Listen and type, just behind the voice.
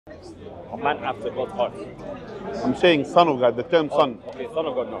A man after God's heart. I'm saying son of God, the term son. Okay, son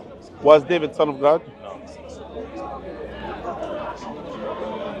of God, no. Was David son of God? No.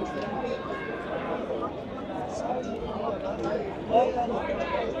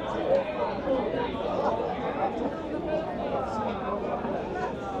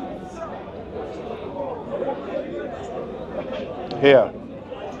 Here,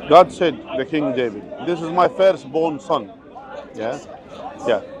 God said to King David, this is my firstborn son. Yeah?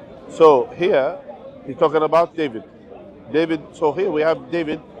 Yeah. So here, he's talking about David. So here we have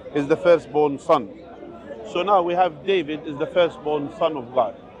David is the firstborn son. So now we have David is the firstborn son of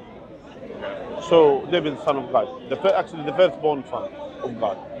God. So David is son of God. Actually the firstborn son of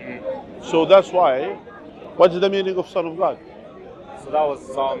God. So that's why, what's the meaning of son of God? So that was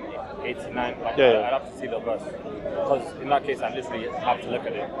Psalm 89. I'd have to see the verse. Because in that case, I literally have to look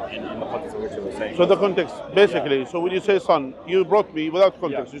at it in the context of which you were saying. So the context, basically, so when you say son, you brought me without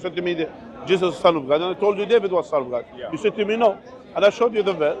context. You said to me that Jesus is son of God, and I told you David was son of God. You said to me no, and I showed you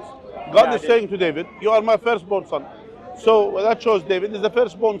the verse. God is saying to David, you are my firstborn son. So that shows David is the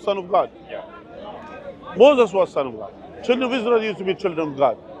firstborn son of God. Moses was son of God. Children of Israel used to be children of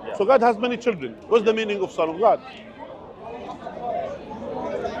God. So God has many children. What's the meaning of son of God?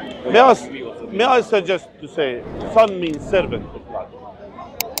 May I suggest to say, son means servant of God.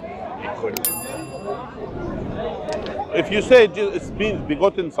 If you say it means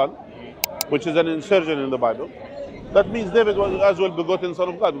begotten son, which is an insertion in the Bible, that means David was as well begotten son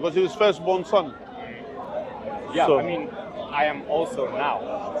of God because he was firstborn son. Yeah, so, I mean, I am also now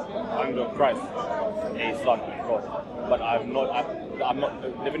under Christ a son of God, but I'm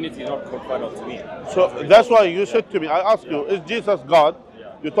not. Divinity is not conferred on to me. So that's why you said to me, I asked you, is Jesus God?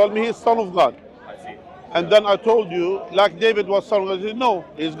 You told me he's son of God. I see. And then I told you, like David was son of God. You said, no,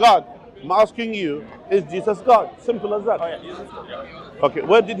 he's God. I'm asking you, is Jesus God? Simple as that. Oh, yeah, Jesus is God, yeah. Okay,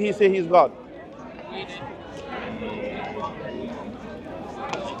 where did he say he's God?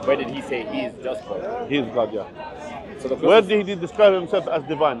 Where did he say he is just God? He is God, yeah. So where did he describe himself as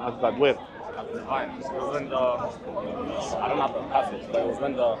divine, as God? Where? As divine. It was when I don't have the passage, but it was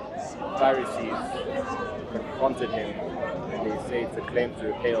when the Pharisees confronted him. They say to claim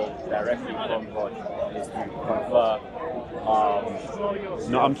to hail directly from God is to confer.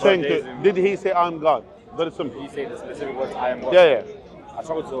 No, I'm saying, did he say I'm God? Very simple. Did he say the specific words, I am God? Yeah. I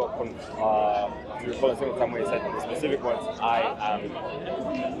struggled to recall a single time where he said the specific words, I am.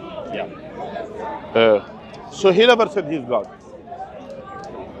 Yeah. So he never said he's God.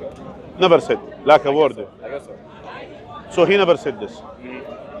 Never said, like a word. I guess so. So he never said this.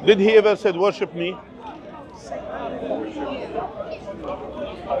 Did he ever said worship me?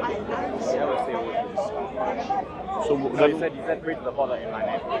 So he said pray to the Father in my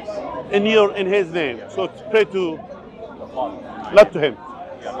name. In his name. Yeah. So pray to the Father. Not to him.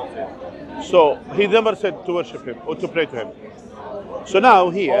 Yeah, not to him. So he never said to worship him or to pray to him. So now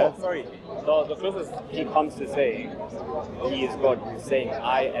here. Oh, sorry. The closest he comes to saying he is God is saying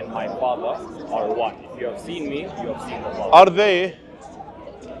I and my Father are one. If you have seen me, you have seen the Father.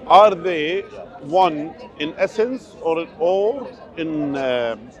 Are they one in essence or in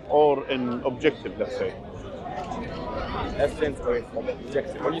objective, let's say? Essence or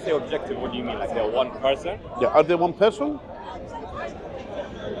objective? When you say objective, what do you mean? Like they're one person? Yeah, are they one person?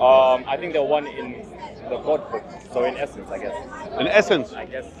 I think they're one in the God book. So in essence, I guess. In essence? I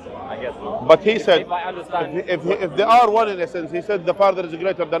guess. But he said, if I understand, if they are one in essence, he said the Father is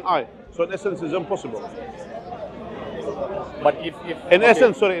greater than I. So in essence is impossible. But if in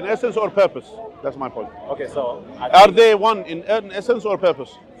essence or purpose? That's my point. Okay, so are they one in essence or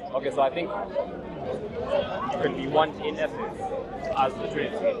purpose? Okay, so I think you can be one in essence as the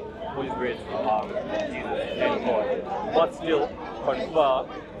Trinity, Holy Spirit, Jesus, and God, but still confer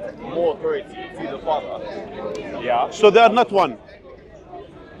more authority to the Father. Yeah. So they are not one.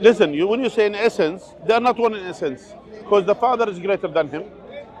 Listen, when you say in essence, they are not one in essence, because the Father is greater than him.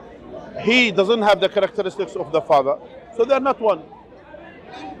 He doesn't have the characteristics of the Father, so they are not one.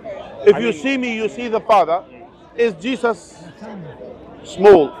 If you see me, you see the Father. Is Jesus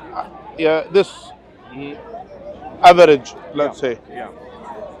small? Yeah, this average, let's say. Yeah.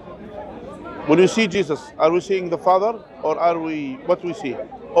 When you see Jesus, are we seeing the Father, or are we what we see?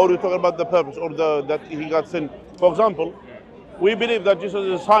 Or are we talking about the purpose, or that he got sent? For example, we believe that Jesus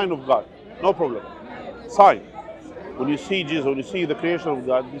is a sign of God. No problem. Sign. When you see Jesus, when you see the creation of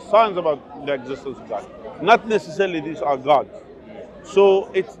God, the signs about the existence of God. Not necessarily these are gods. So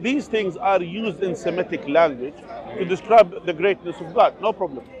these things are used in Semitic language to describe the greatness of God. No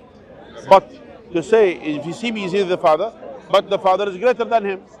problem. But to say, if you see me, you see the Father, but the Father is greater than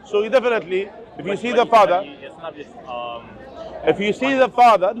him. So you definitely, if you see the Father... It's not just If you see the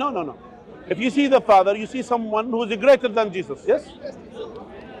Father, no. If you see the Father, you see someone who is greater than Jesus. Yes?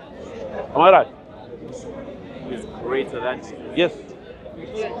 Am I right? Is greater than Jesus. Yes.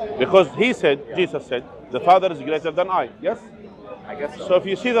 Because he said, Jesus said, the Father is greater than I. Yes? I guess so. So if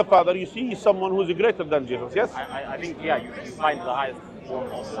you see the Father, you see someone who is greater than Jesus. Yes? I think, yeah, you find the highest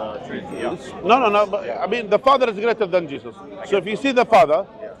form of the Trinity. Yeah. No. But, I mean, the Father is greater than Jesus. So if you see the Father,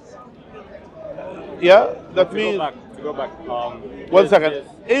 yeah, that means. To go back. 1 second.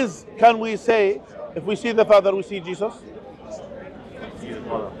 Can we say, if we see the Father, we see Jesus? See the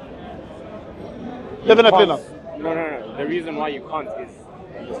Father. Definitely not. No. The reason why you can't is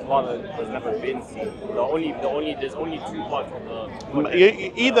the Father has never been seen. There's only two parts of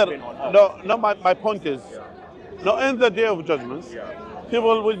the. Either. No. My point is, no. In the day of judgment,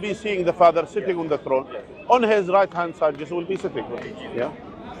 people will be seeing the Father sitting on the throne. On his right hand side, Jesus will be sitting. Yeah.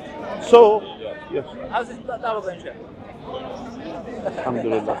 So, yes. How's this? That was interesting.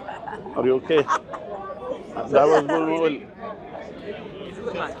 Alhamdulillah. Are you okay? That was well.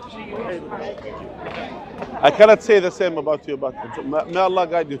 I cannot say the same about you, but may Allah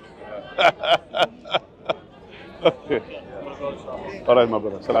guide you. Okay. All right, my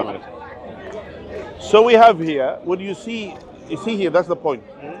brother. Salam alaikum. So we have here, when you see here, that's the point.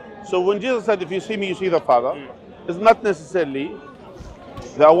 So when Jesus said, if you see me, you see the Father, it's not necessarily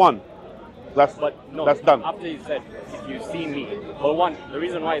the one. That's done. After he said, if you see me, well, the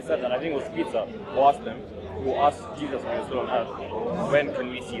reason why he said that, I think it was Peter who asked Jesus when he was still on earth, when can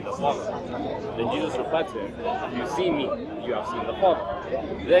we see the Father? Then Jesus replied to him, if you see me, you have seen the Father.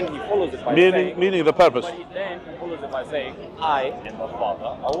 Then he follows it by saying, meaning the purpose. Then he follows it by saying, I and the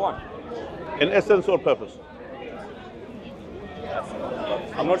Father are one. In essence or purpose?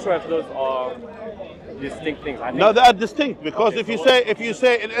 I'm not sure if those are distinct things. No, they are distinct, because if you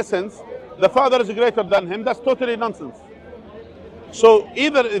say in essence, the Father is greater than him, that's totally nonsense. So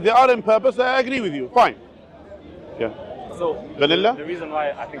either they are in purpose, I agree with you, fine. Yeah. So Vanilla? The reason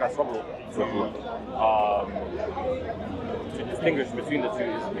why I think I struggle to distinguish between the two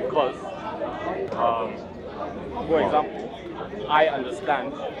is because, for example, I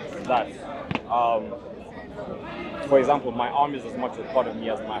understand that, for example, my arm is as much a part of me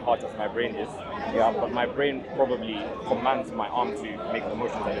as my heart, as my brain is. Yeah, but my brain probably commands my arm to make the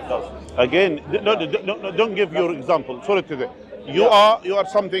motions that it does. Again, no, don't give your example. Sorry to that. You are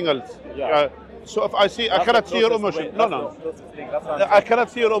something else. Yeah. So if I cannot see your emotion. No. I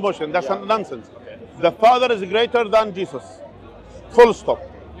cannot see your emotion. That's nonsense. Okay. The Father is greater than Jesus. Full stop.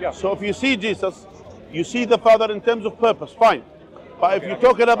 Yeah. So if you see Jesus, you see the Father in terms of purpose. Fine. But if you're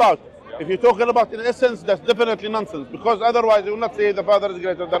talking about in essence, that's definitely nonsense. Because otherwise, you will not say the Father is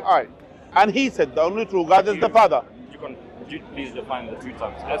greater than I. And he said the only true God is the Father. Would you please define the two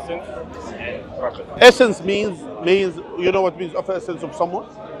terms, essence and purpose? Essence means, you know what means of essence of someone?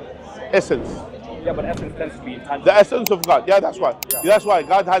 Essence. Yeah, but essence tends to be intangible. The essence of God. Yeah, that's why. Yeah. That's why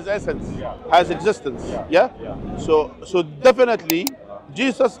God has essence, has existence. Yeah. So definitely,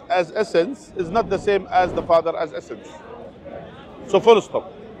 Jesus as essence is not the same as the Father as essence. So full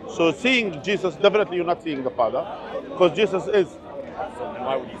stop. So seeing Jesus, definitely you're not seeing the Father, because Jesus is. So then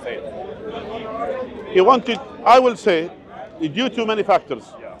why would you say it? He wanted, I will say, due to many factors.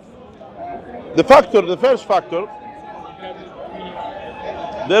 Yeah. The first factor,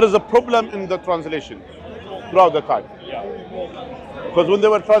 there is a problem in the translation throughout the time. Yeah. Because when they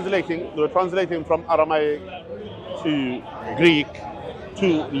were translating from Aramaic to Greek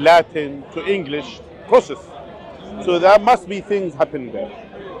to Latin to English process. So there must be things happening there.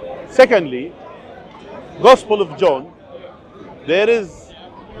 Secondly, Gospel of John, there is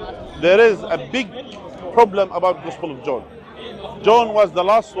a big problem about Gospel of John. John was the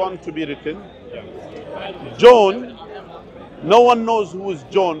last one to be written. John, no one knows who is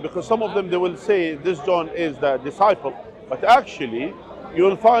John, because some of them they will say this John is the disciple, but actually you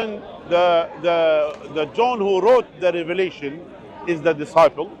will find the John who wrote the Revelation is the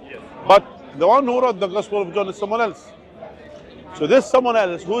disciple, but the one who wrote the Gospel of John is someone else. So this someone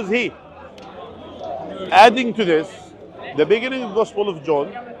else, who is he? Adding to this, the beginning of the Gospel of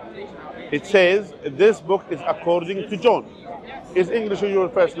John, it says this book is according to John. Is English your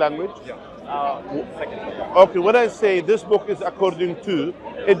first language? Second. Okay, when I say this book is according to,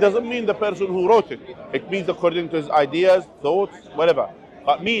 it doesn't mean the person who wrote it. It means according to his ideas, thoughts, whatever.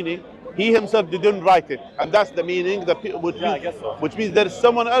 But meaning, he himself didn't write it. And that's the meaning, which means there is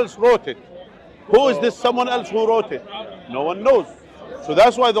someone else wrote it. Who is this someone else who wrote it? No one knows. So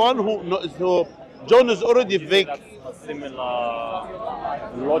that's why the one who John is already vague. That's a similar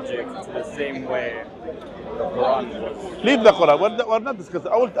logic to the same way the Quran was. Leave the Quran. We're not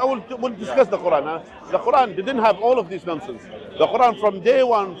discussing. We'll discuss the Quran. The Quran didn't have all of this nonsense. The Quran from day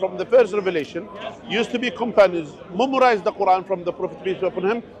one, from the first revelation, used to be companions, memorized the Quran from the Prophet peace be upon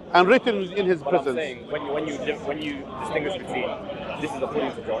him, and written in his But presence. I'm saying, when you distinguish between this is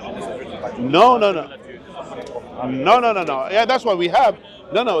according to John and this is written by John. No. No. Yeah, that's why we have.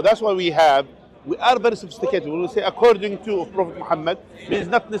 No, that's why we have. We are very sophisticated. When we say according to of Prophet Muhammad, means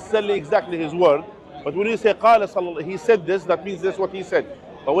not necessarily exactly his word, but when you say قال sallallahu, he said this, that means that's what he said.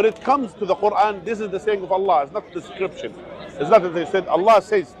 But when it comes to the Quran, this is the saying of Allah. It's not the description. It's not that they said Allah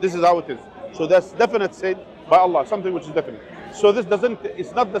says this is how it is. So that's definite said by Allah, something which is definite. So this doesn't.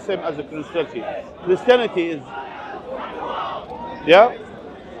 It's not the same as the Christianity. Christianity is. Yeah.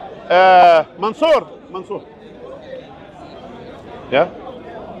 Mansour. Yeah.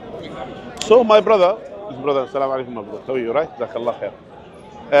 So my brother, assalamu alaikum, my brother. How are you, right? Jazakallah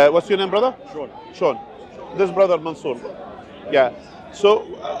khair. What's your name, brother? Shaune. This brother Mansour. Yeah. So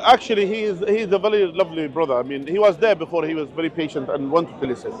actually he's a very lovely brother. I mean, he was there before. He was very patient and wanted to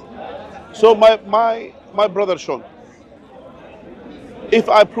listen. So my brother Shaune, if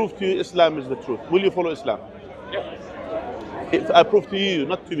I prove to you Islam is the truth, will you follow Islam? Yeah. If I prove to you,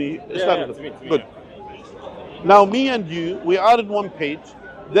 not to me, Islam is the to me, truth. Good. Now me and you, we are on one page.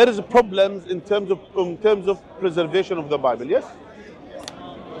 There is problems in terms of preservation of the Bible, yes?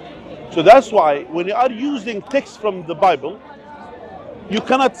 So that's why when you are using text from the Bible, you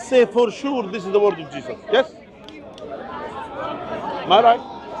cannot say for sure this is the word of Jesus, yes? Am I right?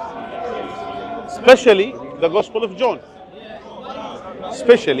 Especially the Gospel of John.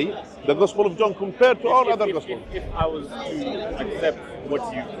 Especially the Gospel of John compared to all other Gospels. If I was to accept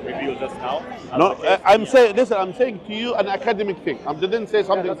what you revealed just now, no, I'm saying to you an academic thing. I didn't say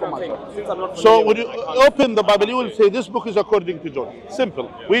something from myself. Since I'm not So when you open the Bible, you will say this book is according to John. Simple.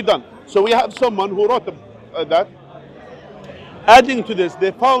 Yeah. We're done. So we have someone who wrote that. Adding to this,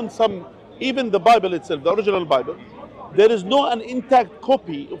 they found some, even the Bible itself, the original Bible, there is no an intact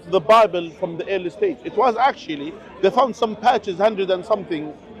copy of the Bible from the early stage. It was actually, they found some patches, 100 and something,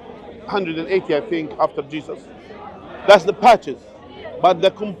 180 I think, after Jesus. That's the patches. But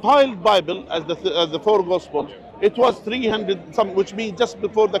the compiled Bible, as the four Gospels, it was 300 some, which means just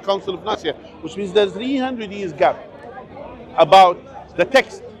before the Council of Nicaea, which means there's 300 years gap about the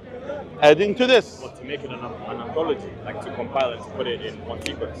text. Adding to this, to make it an anthology, like to compile it, to put it in one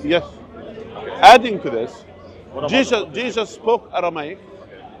sequence. Yes. Okay. Adding to this, Jesus spoke Aramaic.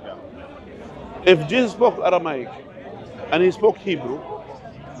 Yeah. If Jesus spoke Aramaic and he spoke Hebrew,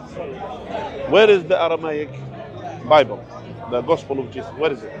 where is the Aramaic Bible, the Gospel of Jesus?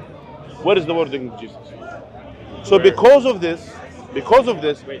 Where is it? Where is the wording of Jesus? So because of this.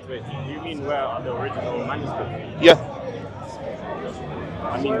 Wait. Do you mean where are the original manuscripts? Yes.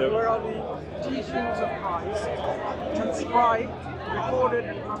 I mean, where are the teachings of Christ transcribed, recorded,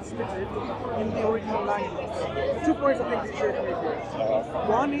 and transmitted in the original language? 2 points I think we should make here.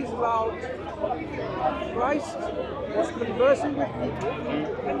 One is about Christ was conversing with people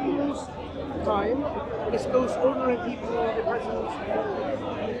and people's time. It's those ordinary people, the peasants,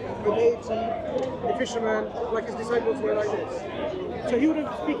 the deity, the fishermen, like his disciples were like this. So he would be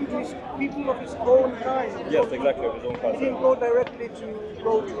speaking to his people of his own kind. Yes, exactly, of his own kind. He didn't go directly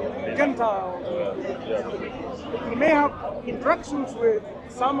to Gentiles. He may have interactions with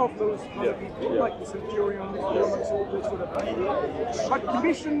some of those other people, like the centurion, the Roman soldiers, whatever. But the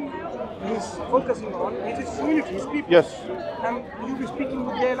mission he's focusing on is his community, his people. Yes. And he'll be speaking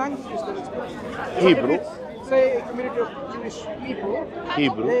their languages that it's speaking. Hebrew. Say a community of Jewish people,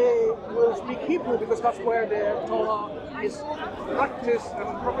 Hebrew. They will speak Hebrew because that's where their Torah is practiced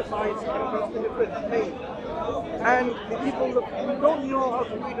and prophesied and transmitted. And the people who don't know how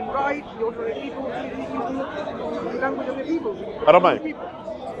to read and write, the ordinary people, the language of the people. Aramaic.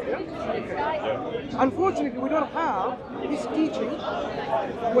 Unfortunately, we don't have his teaching,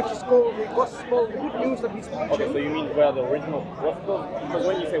 which is called the gospel, the good news that he's preaching. Okay, so you mean where the original gospel? Because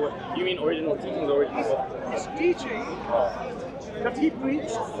when you say what, you mean original teaching, the original gospel? His teaching that he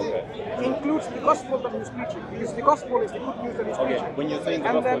preached includes the gospel that he's preaching, because the gospel is the good news that he's preaching. When you're saying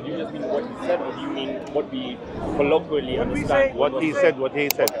the gospel, do you just mean what he said, or do you mean what we colloquially understand? What he said.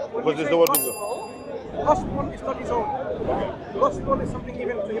 Because it's the word of God. Gospel is not his own. The gospel is something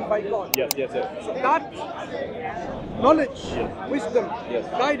given to him by God. Yes. So that knowledge, wisdom,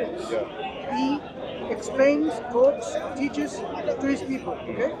 guidance, he explains, talks, teaches to his people,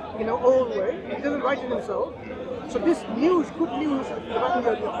 okay? In an old way. He doesn't write it himself. So this news, good news,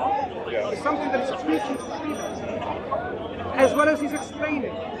 is something that is preaching to people. as well as he's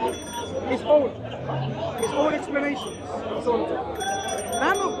explaining his own explanations, and so on.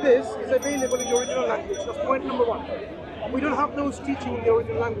 None of this is available in the original language. That's point number one. We don't have those teaching in the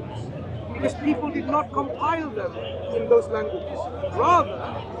original language because people did not compile them in those languages. Rather,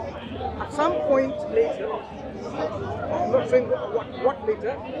 at some point later, I'm not saying what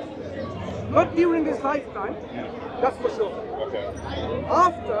later, not during his lifetime, that's for sure. Okay.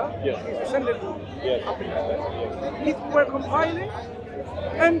 After his ascended people were compiling,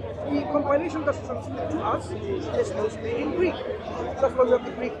 and the compilation that's transmitted to us is mostly in Greek. That's why we have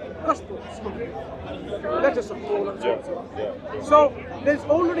the Greek Gospels, complete letters of Paul and so on. So there's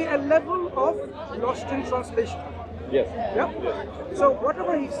already a level of lost in translation. Yes. Yeah. So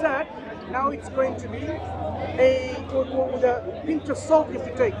whatever he said, now it's going to be with a pinch of salt you have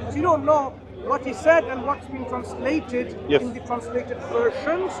to take, because you don't know what he said and what's been translated in the translated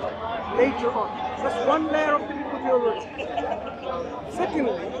versions later on. That's one layer of biblical theology.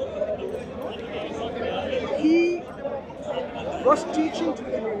 Secondly, he was teaching to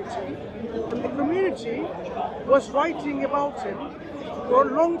the community, and the community was writing about him for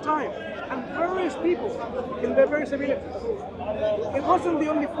a long time, and various people in their various abilities. It wasn't the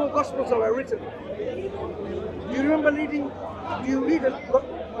only 4 Gospels that were written. Do you remember reading? Do you read the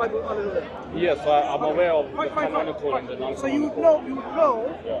Bible? Hallelujah. Yes, I'm aware of the canonical and the non-canonical. So you would know.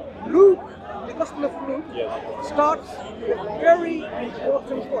 Luke, the Gospel of Luke, starts with a very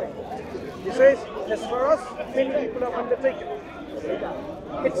important point. He says, as for us, many people have undertaken.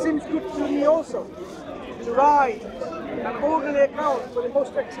 It seems good to me also to write an orderly account for the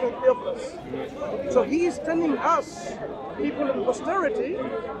most excellent Theophilus. So he is telling us, people in posterity,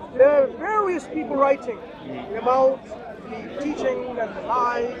 there are various people writing about the teaching and the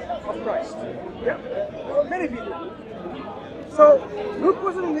life of Christ. Yeah, many people. So Luke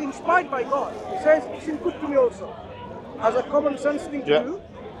wasn't inspired by God. He says, it seems good to me also, as a common sense thing to do,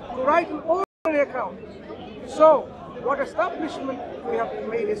 to write an orderly account. So what establishment we have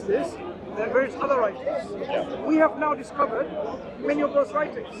made is this. There are various other writings. We have now discovered many of those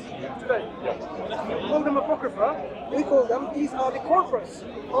writings today. We call them Apocrypha. We call them, these are the corpus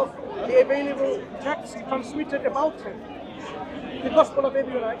of the available text transmitted about him. The Gospel of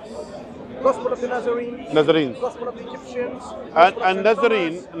Ebionites, Gospel of the Nazarenes, Gospel of the Egyptians, and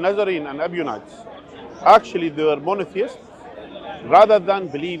Nazarene and Ebionites. Actually, they were monotheists rather than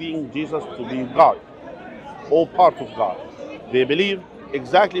believing Jesus to be God or part of God. They believe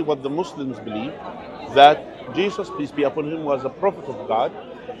exactly what the Muslims believe, that Jesus, peace be upon him, was a prophet of God,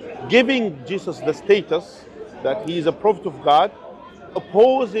 giving Jesus the status that he is a prophet of God,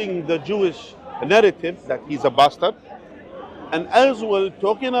 opposing the Jewish narrative that he's a bastard, and as well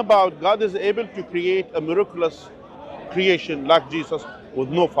talking about God is able to create a miraculous creation like Jesus with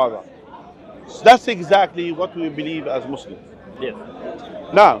no father. So that's exactly what we believe as Muslims. Yes.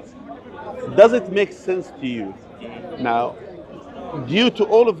 Now, does it make sense to you now, due to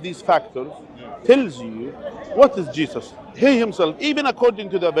all of these factors, tells you what is Jesus? He himself, even according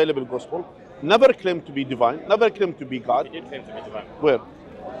to the available gospel, never claimed to be divine, never claimed to be God. He did claim to be divine. Where?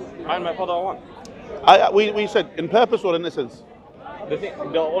 I and my Father are one. We said in purpose or in essence?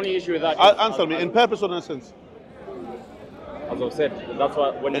 The only issue with that is... Answer me, in purpose or in essence? As I've said, that's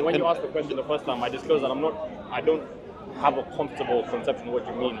why when you asked the question the first time, I disclosed that I don't have a comfortable conception of what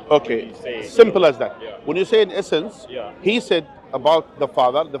you mean. Okay, you say, simple as that. Yeah. When you say in essence, he said about the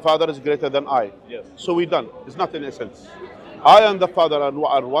Father is greater than I. Yes. So we're done. It's not in essence. I and the Father are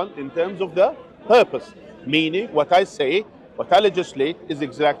one in terms of the purpose. Meaning, what I say, what I legislate is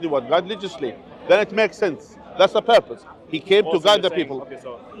exactly what God legislates. Then it makes sense. That's the purpose. He came to guide the people. Okay,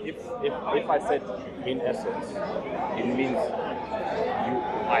 so if I said in essence, it means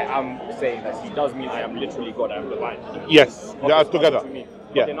I am saying that he does mean I am literally God, I am divine. Yes, okay, they are so together. That's what you mean.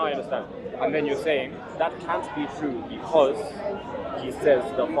 Yeah. Okay, now I understand. And then you're saying that can't be true because he says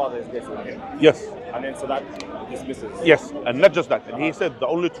the Father is greater than him. Yes. And then so that dismisses. Yes, and not just that. And he said the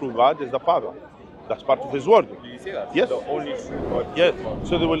only true God is the Father. That's part of his word. Did you say that? Yes. The only true God. Yes.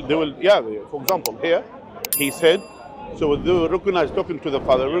 So they will. Yeah. For example, here he said, so they will recognize, talking to the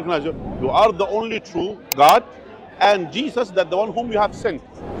Father, recognize you are the only true God, and Jesus, that the one whom you have sent.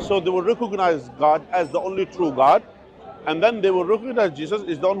 So they will recognize God as the only true God, and then they will recognize Jesus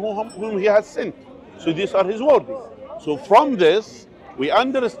is the one whom he has sent. So these are his words. So from this, we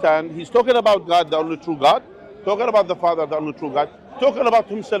understand he's talking about God, the only true God, talking about the Father, the only true God, talking about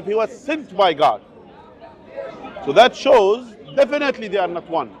himself, he was sent by God. So that shows definitely they are not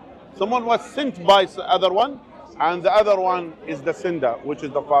one. Someone was sent by the other one, and the other one is the sender, which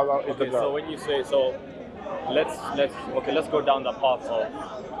is the Father, is the God. So when you say, so let's go down the path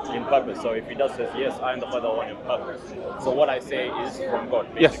of In purpose. So if he does says, yes, I am the Father one in purpose. So what I say is from God.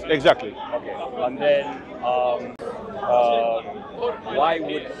 Basically. Yes, exactly. Okay. And then why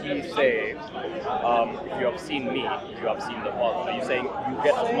would he say, if you have seen me, you have seen the Father? Are you saying you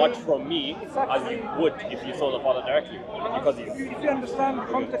get as much from me as you would if you saw the Father directly? Because if you understand the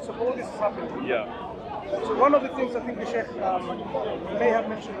context of all this is happening. Yeah. So one of the things I think the Sheikh may have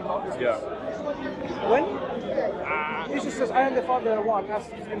mentioned about this is when Jesus says, I am the Father one, as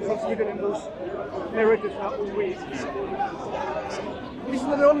has been transmitted in those narratives that we read, this is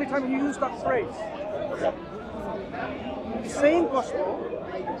not the only time he used that phrase. The same gospel,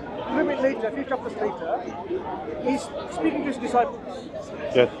 a little bit later, a few chapters later, he's speaking to his disciples.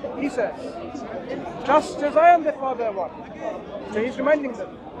 Yes. He says, just as I am the Father one. So he's reminding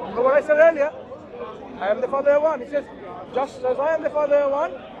them. So what I said earlier, I am the Father one. He says, just as I am the Father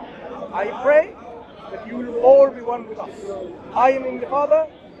one, I pray that you will all be one with us. I am in the Father,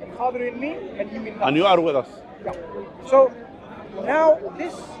 and Father in me, and you in us. And you are with us. Yeah. So now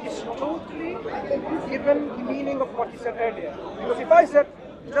this is totally given the meaning of what he said earlier. Because if I said,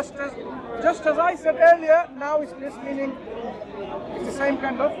 just as I said earlier, now is this meaning, it's the same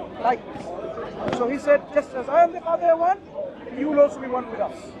kind of likeness. So he said, just as I am the Father one, you will also be one with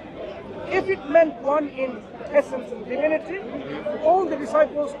us. If it meant one in essence and divinity, all the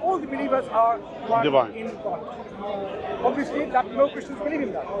disciples, all the believers are one divine in God. Obviously, that no Christians believe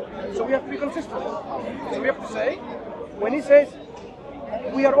in that. So we have to be consistent. So we have to say, when he says,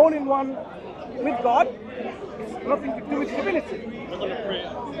 we are all in one with God, it's nothing to do with divinity.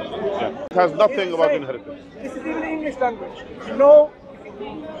 Yeah. It has nothing about inheritance. This is even the English language. You know,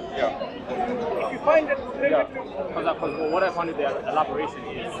 if you find it, because what I found in the elaboration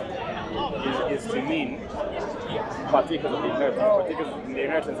is to mean partakers of the inheritance. Partakers of the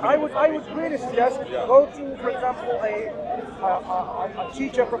inheritance. I would really suggest go to, for example, a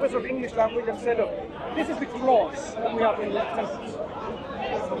teacher, professor of English language, and say, look, this is the clause that we have in the sentence.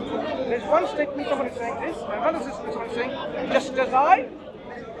 There's one statement someone is saying this, and another statement someone is saying, just as I,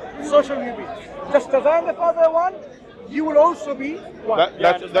 so shall you be. Just as I am the Father one, you will also be one.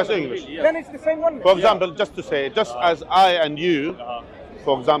 That's English. Yeah. Then it's the same one. For example, just to say, just as I and you,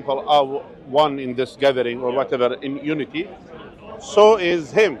 for example, are one in this gathering or whatever in unity, so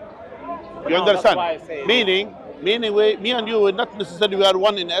is him. You understand? Meaning, me and you, not necessarily we are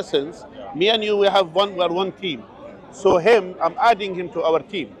one in essence. Me and you, we are one team. So him, I'm adding him to our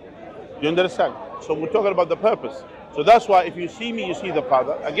team. You understand? So we're talking about the purpose. So that's why if you see me, you see the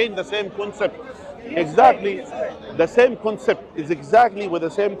Father. Again, the same concept. Exactly, the same concept is exactly with the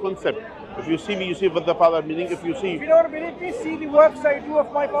same concept. If you see me, you see with the Father. Meaning, if you see. If you don't believe me, see the works I do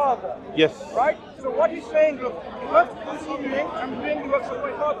of my Father. Yes. Right. So what he's saying, look, the works that you see me doing, I'm doing the works of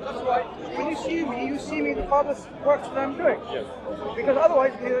my Father. That's why when you see me, the Father's works that I'm doing. Yes. Because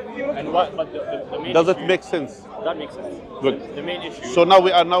otherwise, you know. And what? But the main does issue, it make sense? That makes sense. Good. The main issue. So now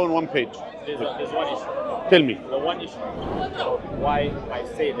we are now on one page. There's one issue. Tell me. The one issue why I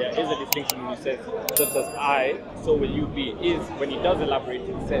say there is a distinction when he says, just as I, so will you be, is when he does elaborate,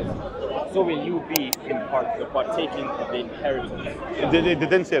 he says, so will you be in partaking of the inheritance. They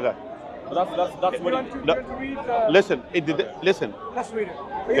didn't say that. But that's what Listen, it did. Listen. Let's read it.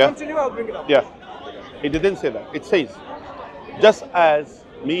 But you continue, I'll bring it up. Yeah. It didn't say that. It says, just as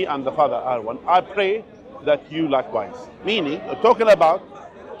me and the Father are one, I pray that you likewise. Meaning, talking about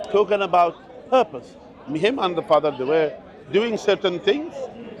purpose. Him and the Father, they were doing certain things,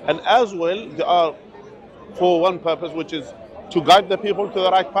 and as well, they are for one purpose, which is to guide the people to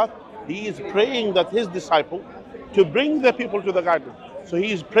the right path. He is praying that his disciple to bring the people to the guidance. So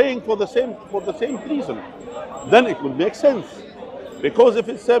he is praying for the same reason. Then it will make sense, because if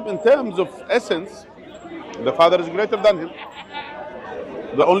it's in terms of essence, the Father is greater than him.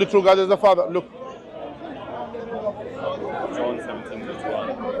 The only true God is the Father. Look. John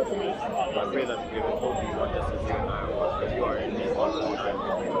 17:1. I pray that we will all be one, just as you and I are. If you are in me, and I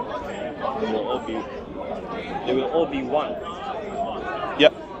am. They will all be one.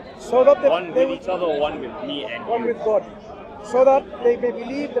 Yeah. So that one with each other, one with me and one you. with God. So that they may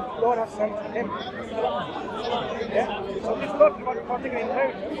believe that God has sent him. Yeah? So it's not about parting an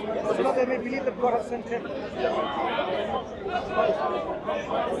inheritance, but so that they may believe that God has sent him. But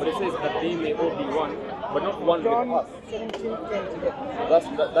it says that they may all be one. But not one John with us.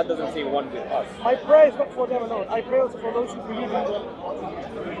 17:20. That doesn't say one with us. My prayer is not for them alone. I pray also for those who believe in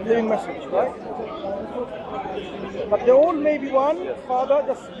the living message, right? But they all may be one, Father,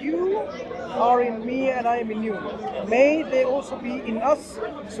 just you are in me and I am in you. May they also be in us,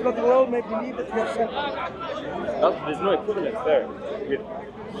 so that the world may believe that you have sent me. There's no equivalence there with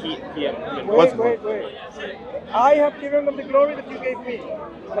he and Wait. I have given them the glory that you gave me,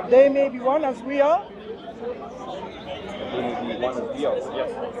 that they may be one as we are. One of the others,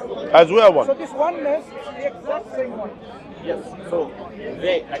 yes. As we are one. So this oneness is the exact same one. Yes, so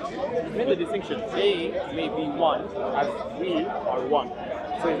they make the distinction. They may be one as we are one.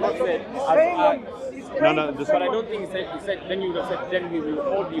 So it's not said Same as one. No, but I don't think he said then you would have said then we will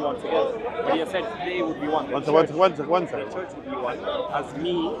all be one together. But he has said they would be one. One The second. church would be one as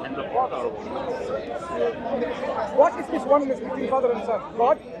me and the Father are one. What is this oneness between Father and Son?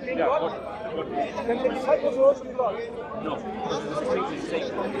 God being Yeah, God? Then the disciples are also God. No, the distinction is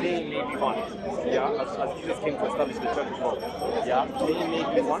saying they may be one. Yeah, as Jesus came to establish the church as well. Yeah, they may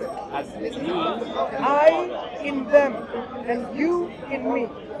be one as me and the Father. I in them and you in me.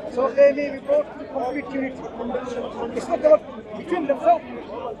 So they may be brought to complete unity. It's not about between themselves,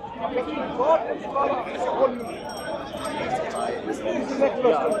 between God and the Father is a whole unity. This is the next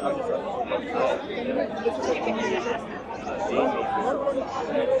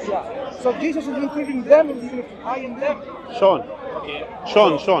Yeah. So Jesus is including them in the unity. I in them. Shaune. Okay.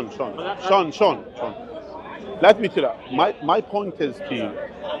 Shaune. Let me tell you, my point is to you,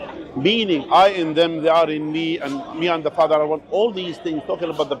 meaning I in them, they are in me, and me and the Father are one. All these things talking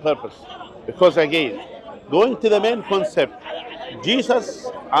about the purpose. Because again, going to the main concept, Jesus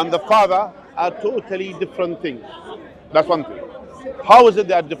and the Father are totally different things. That's one thing. How is it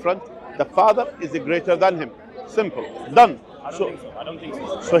they are different? The Father is greater than him. Simple. Done. I don't think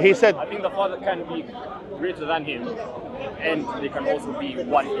so. So he said, I think the Father can be greater than him, and they can also be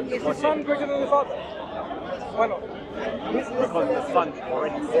one in the Is the Son Godhead. greater than the Father? Why not? Because the Son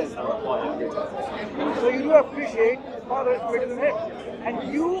already says that the Father is greater. So you do appreciate the Father is greater than him.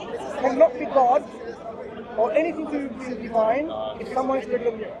 And you cannot be God or anything to be divine if someone is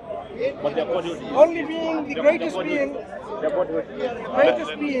greater than you. But their body would Only being the greatest being, their body would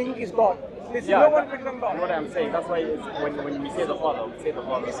greatest being is God. There's no one greater than you know God. what I'm saying. That's why it's, when we say the Father, we say the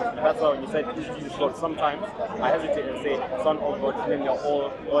Father. And that's why when you say Jesus God, sometimes I hesitate and say Son of God, and then they're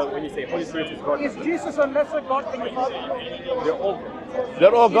all, or when you say Holy Spirit is God, Is Jesus a lesser God than the Father? they're all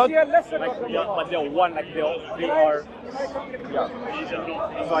they're all Is God. he a lesser like, God than yeah, the Father? but they're one, like they are, yeah.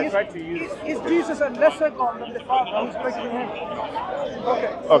 So I try to use. Is Jesus a lesser God than the Father who is greater than him?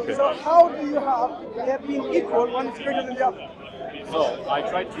 Okay. So how do you have they have been equal, one is greater than the other? So I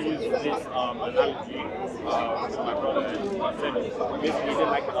tried to use this analogy with my brother and said, basically he didn't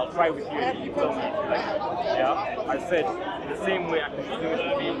like it, I'll try with you and you tell me if you like it. Yeah, I said the same way I can distinguish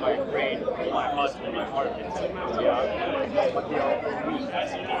between my brain, my heart, and my heartbeat. Yeah, but they are all weak.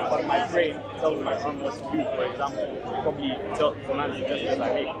 But my brain tells my arm what to do, for example, probably command the gestures I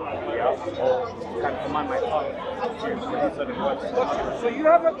make, yeah, or can command my tongue to produce certain words. So you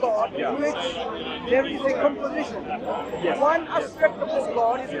have a God Yeah. in which there is a composition. Yes. One aspect of this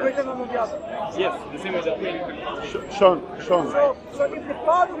God is greater than the other. Yes, the same way that when Shaune. So if the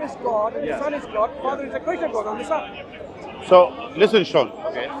Father is God and Yeah. the Son is God, the Father is a greater God than the Son. So listen, Shaune.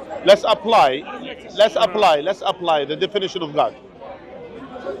 okay. Let's apply the definition of God.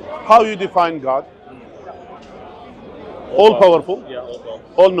 How you define God? All powerful, Yeah, also.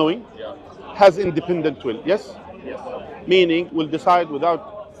 all knowing, Yeah. has independent will. Yes? Yes. Meaning will decide without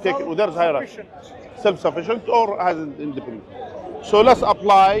hierarchy. Sufficient. Self-sufficient or has independent. So let's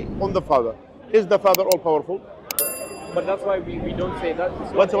apply on the Father. Is the Father all powerful? But that's why we don't say that.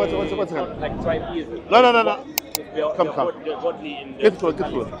 It's What's not like tritheism. No. Come. They're godly in Get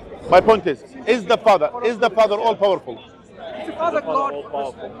close. My point is the Father all powerful? Is the Father God? all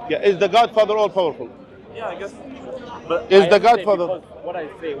powerful. Yeah, is the Godfather all powerful? Yeah, I guess. But Is I the have to say Godfather- because what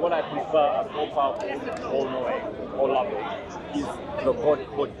I prefer as all powerful, all knowing, all loving is the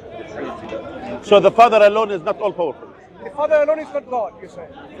Godhood, the Trinity. So the Father alone is not all powerful. The Father alone is not God, you say.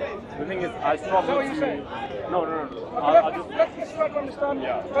 The thing is, I struggle Is that what you to. say? No. Okay, let's try to understand,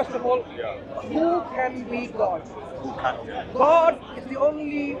 Yeah. first of all, Yeah. who can be God? Who can't? God is the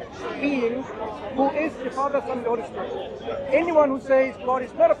only being who is the Father, Son, and the Holy Spirit. Anyone who says God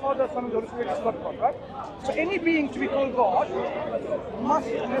is not a Father, Son, and the Holy Spirit is not God, right? So any being to be called God must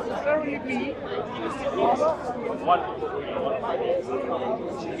necessarily be Father, Son, and Holy One. Spirit.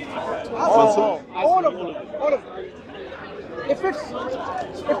 All of them. If it's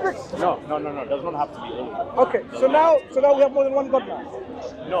No. Does not have to be all of them. okay, so now we have more than one God now.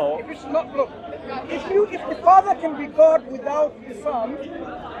 No. If it's not, look, If the Father can be God without the Son,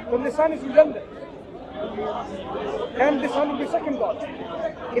 then the Son is redundant. And the Son will be second God.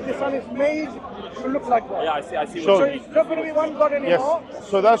 If the Son is made to look like God. Yeah, I see. So- So it's not going to be one God anymore. Yes.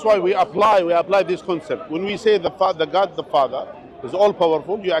 So that's why we apply this concept. When we say the God the Father is all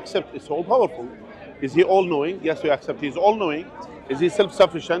powerful, you accept it's all powerful. Is he all knowing? Yes, you accept he's all knowing. Is he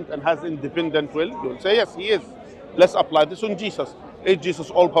self-sufficient and has independent will? You will say yes, he is. Let's apply this on Jesus. Is Jesus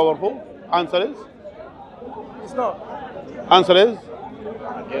all powerful? Answer is? It's not. Answer is?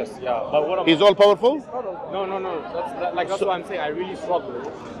 Yes, yeah. But what He's all powerful? No. That's what I'm saying. I really struggle.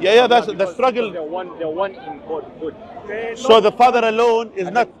 Yeah, that's the Because struggle. They're one in God. Good. So the Father alone is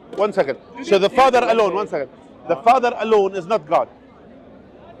not, one second. So the Father alone, one second. The Father alone is not God.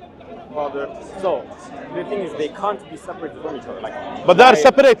 Father. So the thing is, they can't be separated from each other. Like, But they are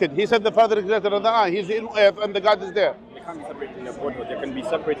separated. He said the Father is greater than the eye. He's in earth and the God is there. They can't be separated in their godhood. They can be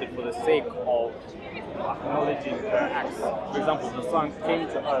separated for the sake of acknowledging their acts. For example, the Son came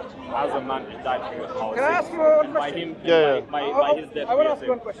to earth as a man and died for our Can I sins. ask you one And by question? him, Yeah, yeah. by his death, I we want are to ask you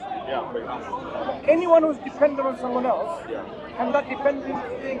one saved. question. Yeah, for example. Anyone who's dependent on someone else, can that dependent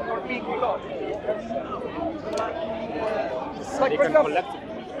thing or being be God? Like They for can example, collectively,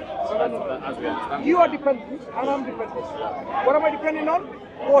 as we understand. you are dependent and I'm dependent. What am I dependent on?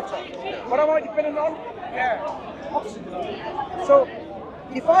 Water. What am I dependent on? Air. Oxygen. So,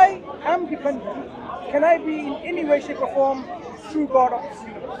 if I am dependent, can I be in any way, shape or form true God of this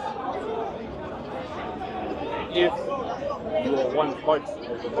universe? If you are one part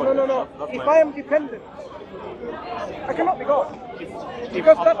of the body. No. That's If my- I am dependent, I cannot be God. If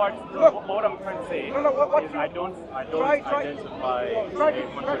Because a that- part, look. what I'm trying to say What is you- I don't try- identify try- a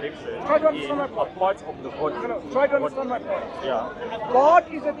contradiction try to understand in my a point. part of the body. Try to understand my point. Yeah. God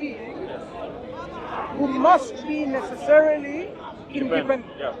is a being who must be necessarily independent.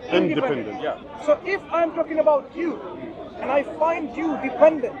 Yeah. Independent. Yeah. So if I'm talking about you and I find you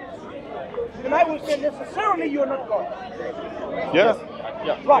dependent, then I will say necessarily you're not God. Yeah.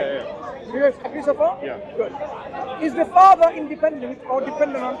 Yeah. Right. Yeah. Do you guys agree so far? Yeah. Good. Is the Father independent or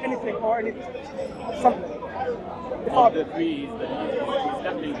dependent on anything or anything? Something. The Of Father. the three, he's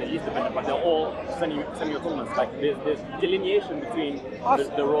definitely the least dependent, but they're all semi-autonomous. Like there's delineation between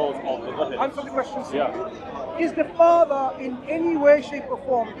the roles of the Godhead. Answer the question. Yeah. Is the Father in any way, shape or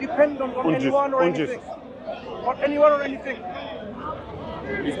form dependent on On anyone or on anything? Jesus. On anyone or anything?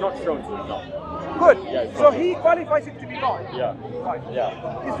 He's not shown to no. Good. Yeah, it's So not. he qualifies it to be God. Yeah. Right.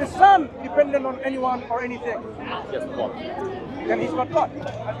 Yeah. Is the Son dependent on anyone or anything? Yes, God. Then he's not God.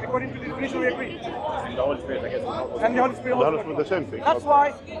 According to the definition, we agree. And the Holy Spirit, I guess, is not. And the Holy Spirit The also. Holy Spirit, the same thing.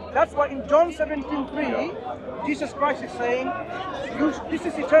 That's why in John 17:3, Jesus Christ is saying, this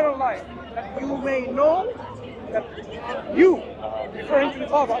is eternal life, that you may know that you, referring to the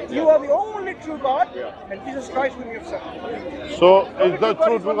Father, you are the only true God, and Jesus Christ whom you have sent. So The only is that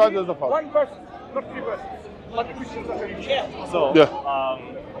true to God as the Father? One person, not three persons. But the Christians are saying, So, Yeah.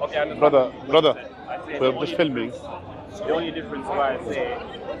 okay, I understand. Brother, I say the we're only just filming. The only difference where I say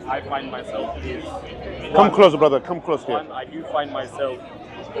I find myself is Come one, close, brother. Come close here. One, I do find myself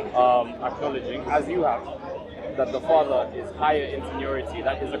acknowledging, as you have, that the Father is higher in seniority.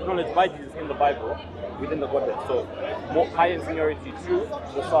 That is acknowledged by Jesus in the Bible within the Godhead. So, more higher in seniority to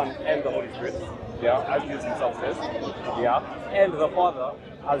the Son and the Holy Spirit. Yeah, as Jesus himself says. Yeah, and the Father,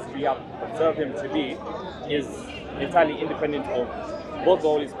 as we have observed him to be, is entirely independent of both the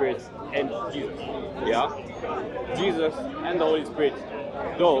Holy Spirit and Jesus. Yeah, Jesus and the Holy Spirit,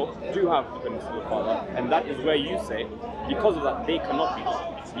 though, do have dependence on the Father, and that is where you say, because of that, they cannot be God.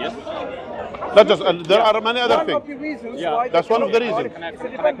 Yes. Not just, there are many other one of things. the reasons Yeah. why That's one of the cannot be reasons. God Can I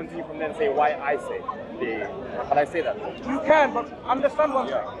is the continue from there and say why I say they? But I say that. You can, but understand one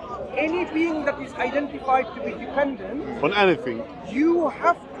thing. Any being that is identified to be dependent, On anything. you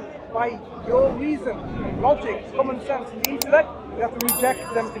have to, by your reason, logic, common sense, the intellect, you have to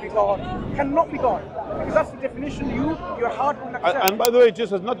reject them to be God. Cannot be God. Because that's the definition your heart will accept. And by the way,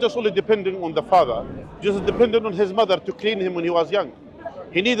 Jesus is not just only dependent on the Father, Jesus depended on his mother to clean him when he was young.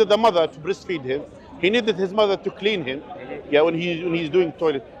 He needed the mother to breastfeed him. He needed his mother to clean him. Yeah, when he's doing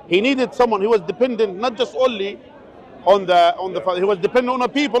toilet. He needed someone who was dependent not just only on the Father. He was dependent on the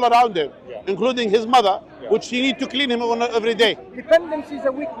people around him, including his mother, which he need to clean him every day. Dependency is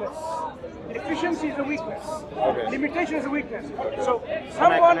a weakness. Efficiency is a weakness. Okay. Limitation is a weakness. So Can I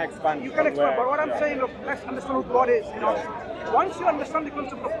someone expand you can from expand, where- but what I'm saying, look, let's understand who God is. You know, once you understand the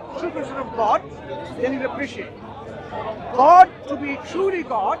concept of true concept of God, then you'll appreciate. God, to be truly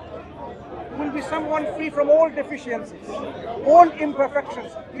God, will be someone free from all deficiencies, all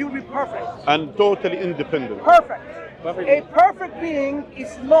imperfections. He will be perfect. And totally independent. Perfect. Perfectly. A perfect being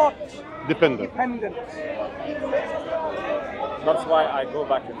is not Dependent. dependent. That's why I go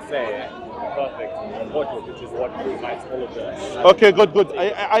back and say perfect body, which is what unites all of this. Okay, good.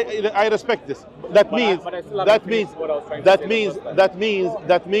 I respect this. That means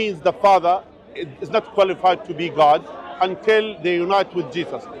the Father is not qualified to be God until they unite with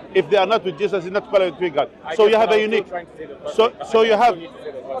Jesus. If they are not with Jesus, he's not qualified to be God. So you have a unique. So you have.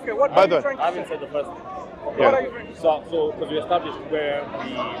 Okay, what By are the you way, trying I to haven't say? said the first thing. What are you trying to say? So because we established where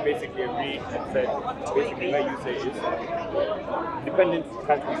we basically agreed and said basically where you say is dependent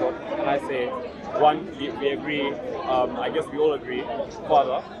can't consult, and I say one we agree. I guess we all agree.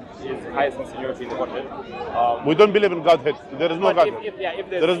 Father is highest in seniority in the Godhead. we don't believe in Godhead. There is no But Godhead. if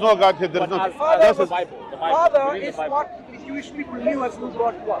There is no Godhead. There is but no. as the That's Bible, Father within the is Bible. what the Jewish people knew as who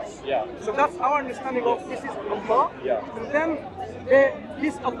God was. Yeah. So that's our understanding of this is Allah. Yeah. And then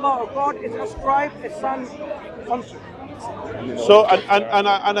this Allah or God is ascribed a son function. So and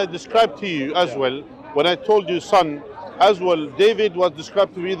I described to you as well when I told you son as well. David was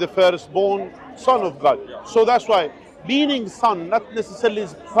described to be the firstborn son of God. So that's why being son not necessarily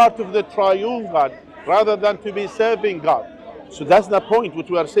is part of the triune God, rather than to be serving God. So that's the point which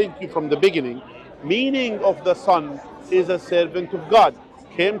we are saying to you from the beginning. Meaning of the son is a servant of God,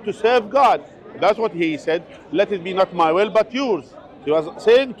 came to serve God. That's what he said. Let it be not my will but yours. He was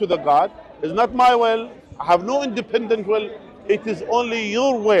saying to the God, it's not my will. I have no independent will. It is only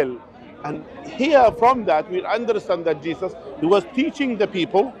your will. And here from that we understand that Jesus, he was teaching the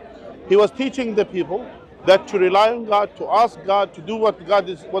people. He was teaching the people that to rely on God, to ask God, to do what God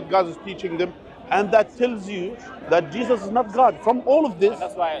is teaching them. And that tells you that Jesus is not God. From all of this,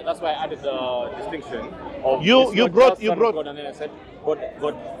 That's why I added the distinction of you brought God, and then I said God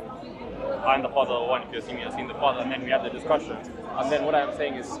and the Father are one. If you're seeing me, I've seen the Father, and then we had the discussion. And then what I'm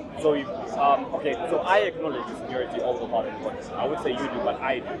saying is, so I acknowledge the seniority of the Father and God. I would say you do, but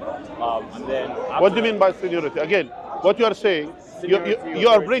I do. And then what do you mean by seniority? Again, what you are saying,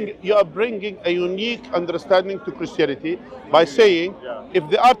 you are bringing a unique understanding to Christianity by saying, if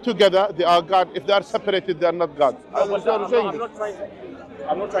they are together, they are God. If they are separated, they are not God. I'm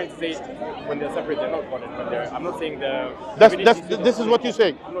not trying to say when they're separate, they're not God. When they're, I'm not saying the. This is what you're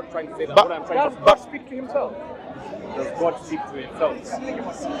saying. I'm not trying to say that. But- What I'm trying Does to God speak to himself? does God speak to himself?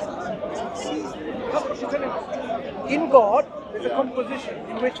 That's what she's telling us. In God, there's a composition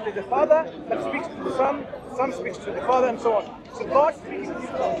in which there's a Father that speaks to the Son speaks to the Father, and so on. So God speaks to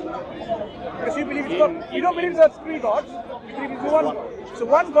himself. Because you believe it's God. You don't believe there's three gods. You believe it's one God. So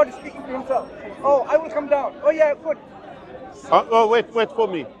one God is speaking to himself. Oh, I will come down. Oh yeah, good. Wait for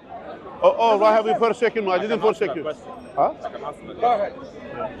me. Why have you forsaken me? I didn't forsake you. Huh? Go ahead.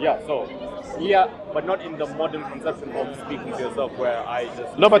 But not in the modern conception of speaking to yourself, where I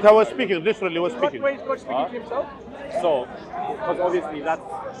just. No, but I was speaking. Literally, was What speaking. way is God speaking to himself? So, because obviously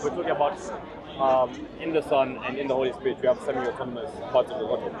we're talking about in the Son and in the Holy Spirit, we have semi-autonomous parts of the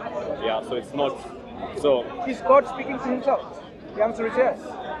Godhead. Yeah, so it's not. So Is God speaking to himself? The answer is yes.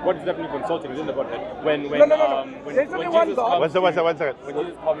 God is definitely consulting within the Godhead. When No. There's only one God. One second. When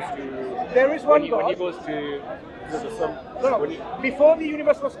Jesus comes to. There is one When God. he goes to. No. Before the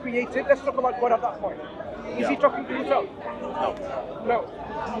universe was created, let's talk about God at that point. Is he talking to himself? No.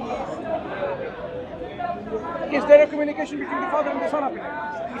 Is there a communication between the Father and the Son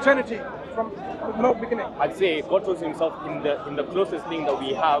happening? Eternity from no beginning. I'd say God shows himself in the closest thing that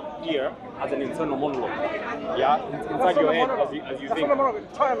we have here as an internal monologue. Yeah, inside your head as you That's think. not a monologue,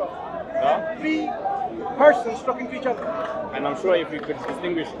 it's dialogue. Yeah? Three persons talking to each other. And I'm sure if you could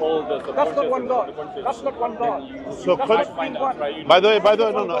distinguish all the subconscious That's not one and God. the conscious, That's not one God. So That's could- not find one. out, right? By the way,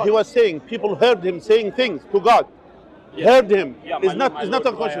 no. He was saying people heard him saying things to God. Heard him. Yeah, It's my not Lord,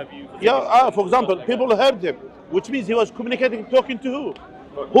 a why question. have you Yeah. For forsaken example, me? people heard him, which means he was communicating, talking to who?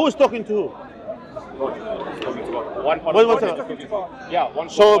 Who is talking to who? One part Wait, of one the second. body is talking to- Yeah, one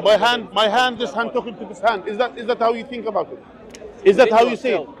So part of the my hand, this hand talking to this hand. Is that how you think about it? Is that how you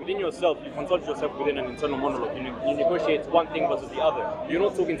say it? Within yourself, you consult yourself within an internal monologue. You negotiate one thing versus the other. You're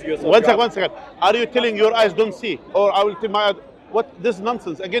not talking to yourself. One second. Are you telling your eyes don't see, or I will tell my eyes? What this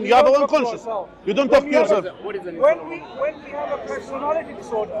nonsense? Again, We you have don't one talk to conscience. ourselves. You don't When talk to we have yourself. What is an internal When monologue? we have a personality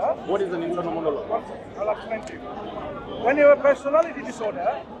disorder, What is an internal monologue? one second, I'll explain to you. When you have a personality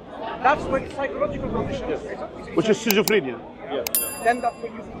disorder, that's when psychological condition is Which is schizophrenia. Yeah. then that's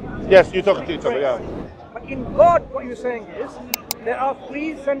when you. Yes, you talk to each other. Yeah. But in God, what you're saying is there are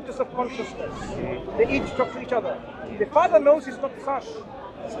three centers of consciousness. They each talk to each other. The Father knows it's not the Son,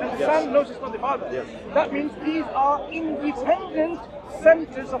 and the Son knows it's not the Father. That means these are independent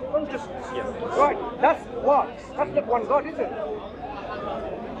centers of consciousness. Right? That's what. That's not one God, is it?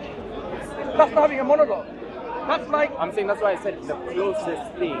 That's not having a monologue. That's like... I'm saying that's why I said the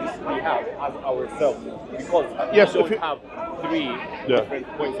closest things we have as ourselves. Because Yes, we if you- don't have three different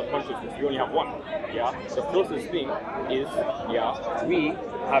points of consciousness. We only have one. Yeah. The closest thing is we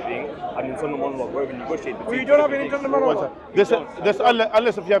having an internal monologue where we negotiate. We don't have an internal monologue. This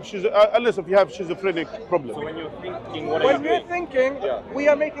unless if you have schizophrenic problem. So when you're thinking, what are When you we're doing? thinking, we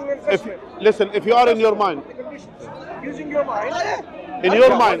are making an assessment. If you are in your mind, Using your mind. in your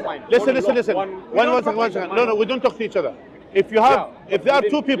Yeah, mind, one mind. listen. One- One second. No, we don't talk to each other. If you have, if there are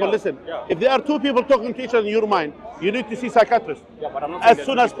two people, listen. If there are two people talking to each other in your mind, you need to see psychiatrists Yeah, but I'm not saying as there's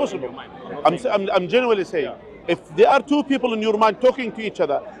soon two as people in possible. your mind. I'm genuinely saying, if there are two people in your mind talking to each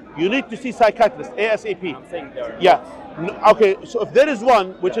other, you need to see psychiatrists ASAP. I'm saying there are Yeah. Okay. So if there is one,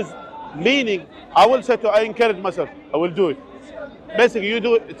 which is meaning, I will say I encourage myself. I will do it. Basically, you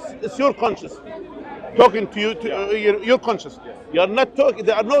do it. It's your conscious talking to you. You're conscious. You are not talking.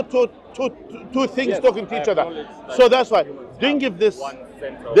 There are no two things talking to each other. So that's why. Don't give this.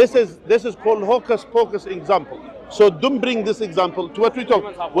 This is called hocus pocus example. So don't bring this example to what we talk.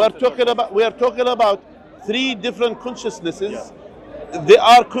 We are talking about three different consciousnesses. They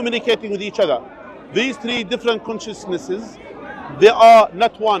are communicating with each other. These three different consciousnesses, they are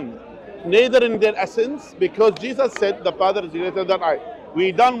not one, neither in their essence, because Jesus said the Father is greater than I.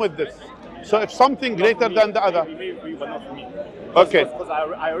 We're done with this. So if something greater than the other, okay.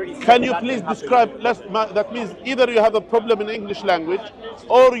 Can you please describe? That means either you have a problem in English language,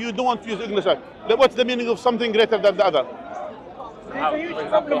 or you don't want to use English language. What's the meaning of something greater than the other?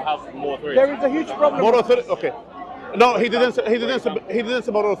 There is a huge problem. More authority. Okay. No, he didn't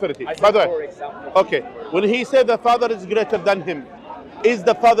say more authority. By the way, okay. When he said the Father is greater than him, is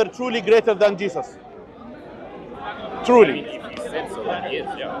the Father truly greater than Jesus? Truly.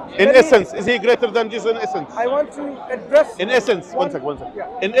 In essence, is he greater than Jesus in essence? I want to address... In essence, one second.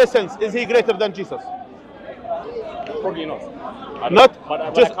 In essence, is he greater than Jesus? Probably not.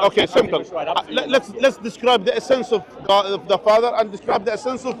 Not just okay. Simple. Let's describe the essence of God, of the Father, and describe the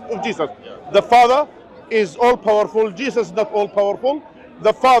essence of Jesus. The Father is all powerful. Jesus is not all powerful.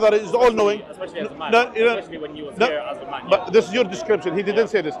 The Father is all knowing. Especially as a man. Especially when you was here as a man. But this is your description. He didn't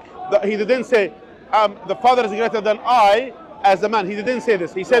say this. He didn't say the Father is greater than I as a man. He didn't say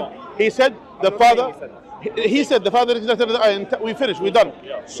this. He said the Father. He said the Father is greater than I, and we finished. We're done.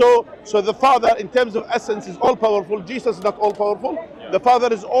 So the Father, in terms of essence, is all powerful. Jesus is not all powerful. The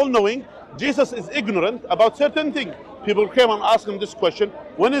Father is all knowing. Jesus is ignorant about certain things. People came and asked him this question: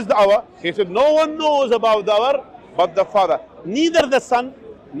 when is the hour? He said, no one knows about the hour but the Father. Neither the Son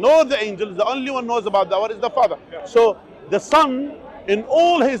nor the angels. The only one knows about the hour is the Father. So the Son, in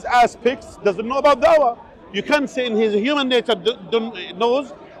all his aspects, doesn't know about the hour. You can't say in his human nature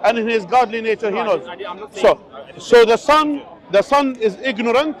knows, and in his godly nature he knows. So the Son is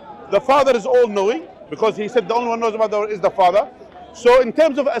ignorant. The Father is all knowing, because he said the only one knows about the hour is the Father. So in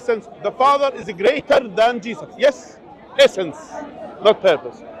terms of essence, the Father is greater than Jesus. Yes, essence, not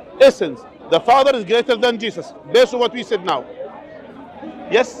purpose. Essence, the Father is greater than Jesus, based on what we said now.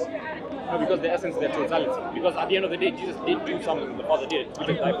 Yes? No, because the essence is the totality. Because at the end of the day, Jesus did do something, the Father did.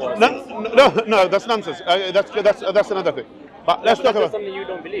 No, that's nonsense. That's another thing. But let's talk about something you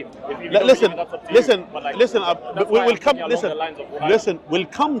don't believe. If you listen. don't believe, that's up to you. Listen. We'll come.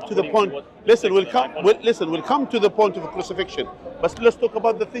 We'll come to the point of crucifixion. But let's talk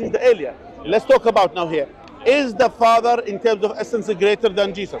about the things earlier. Let's talk about now here. Is the Father, in terms of essence, greater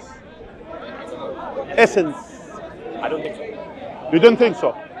than Jesus? Essence. I don't think so. You don't think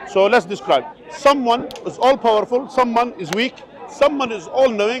so? So let's describe. Someone is all powerful. Someone is weak. Someone is all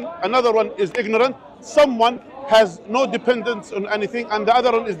knowing. Another one is ignorant. Someone has no dependence on anything, and the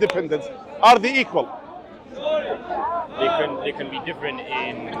other one is dependent. Are they equal? They can be different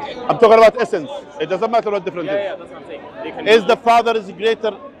in... I'm talking about essence. It doesn't matter what difference is. Yeah, that's what I'm saying. Is the Father is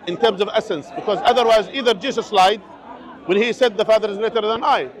greater in terms of essence? Because otherwise, either Jesus lied when he said the Father is greater than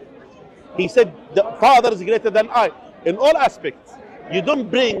I. He said the Father is greater than I in all aspects. You don't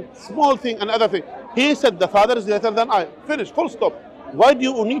bring small thing and other thing. He said the Father is greater than I. Finish. Full stop. Why do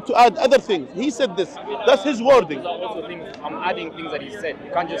you need to add other things? He said this. That's his wording. I'm adding things that he said.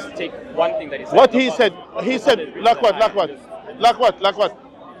 You can't just take one thing that he said. What he said, like what?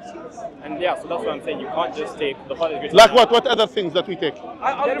 And yeah, so that's what I'm saying. You can't just take the Father is greater. Like what? What other things that we take?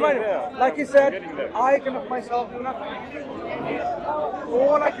 I'll remind you. Like he said, I can of myself do nothing.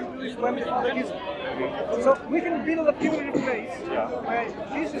 All I can do is when the Father gives me. So we can build a pure place where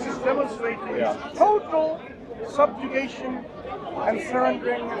Jesus is demonstrating total subjugation and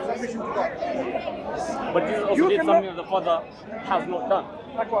surrendering and submission to God. But Jesus also did something that the Father has not done.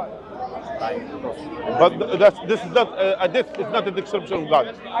 Like what? But this is not a death is not a description of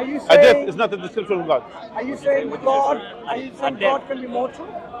God. Are you A death saying? is not a description of God. Are you saying God? Are you saying God can be mortal?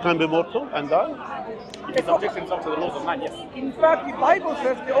 Can be mortal and die. He subjects himself to the laws of man, yes. In fact, the Bible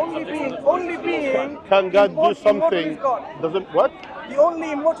says the only being Can God do immortal something? is God. Doesn't what? The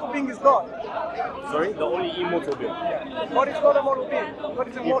only immortal being is God. Sorry, the only immortal being. God is not a mortal being. God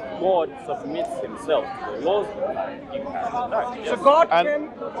is If immortal. God submits himself to the laws of man, he can die. So Yes. God And- can.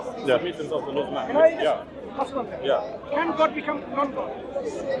 Yeah. Submits himself to the laws of man. Can I just Yeah. ask one thing? Yeah. Can God become non-God?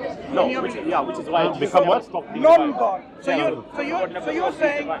 No, which is why Jesus become never what? stopped being divine. Non-God. So Yeah, you're God so never you're so you're stopped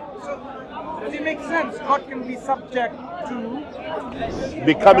being saying. divine. So does it make sense? God can be subject to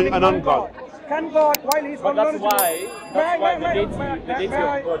Becoming a non-God. Can God, while He's But that's non-knowledgeable? why the deity of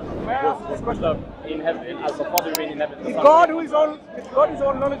God was put up in heaven as the Father reigning in heaven. the If Son God reigning. if God is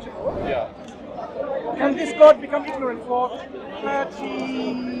all knowledgeable, Yeah. can this God become ignorant for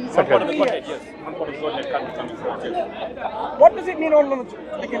 30 One part of the years? Godhead, yes. One part of the Godhead can become ignorant, yes. What does it mean all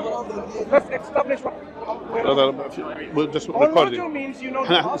knowledgeable? Begin. Let's establish what. We'll just All record knowledgeable it. means you know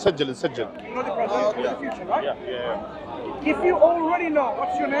the past, سجل. you know the present, you know the future, right? Yeah. If you already know,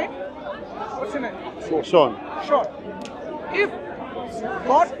 what's your name? What's your name? Shaune. Sean. If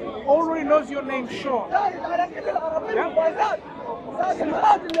God already knows your name, Sean,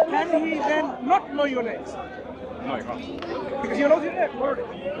 can He then not know your name? No, you can't. Because He knows your name already.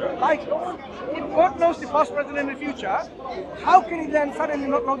 Like, if God knows the past, present, and the future, how can He then suddenly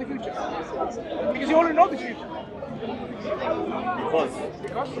not know the future? Because He already knows the future. Because,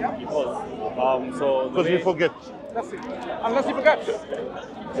 so the Because way, we forget. That's it. Unless He forgets.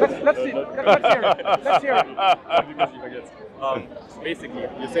 Let's see. Let's hear it. Let's hear it. because he forgets. Basically,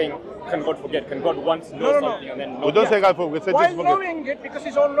 you're saying, can God forget? Can God once know No. something and then We know? don't say God forget. We say While just forget. knowing it, because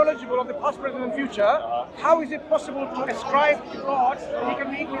He's all knowledgeable of the past, present, and future, how is it possible to ascribe to God that He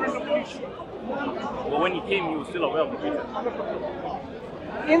can be ignorant of the future? But when he came, he was still aware of the future.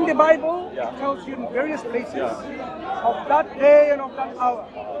 In the Bible, Yeah. it tells you in various places Yeah. of that day and of that hour.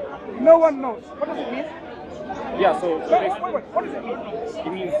 No one knows. What does it mean? Yeah, so Wait. basically, What does it mean?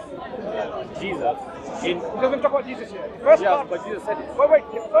 it means Jesus in. It doesn't talk about Jesus here. The first Yeah, part. but Jesus said it. Wait.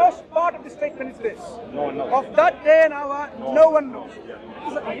 The first part of the statement is this: No one knows. of that day and hour, no one knows.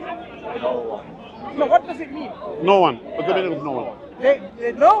 What does that mean? No. No. What does it mean? No one. What's the meaning of no one?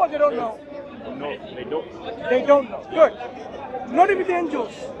 They know or they don't know? No, they don't. They don't know. Good. Not even the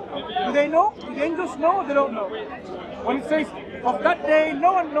angels. Do they know? Do the angels know or they don't know? When it says, of that day,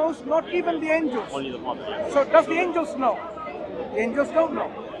 no one knows, not even the angels. Only the Father. Yes. So does the angels know? The angels don't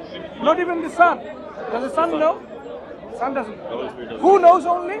know. Not even the Son. Does the Son know? The Son doesn't The know. Holy Spirit doesn't. Who knows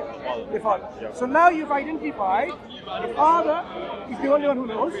only? Father. The Father. Yeah. So now you've identified the Father is the only one who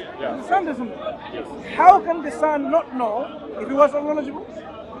knows, Yeah. and the Son doesn't know. Yes. How can the Son not know if he was unknowledgeable?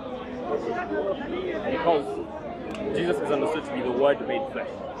 Because Jesus is understood to be the Word made flesh.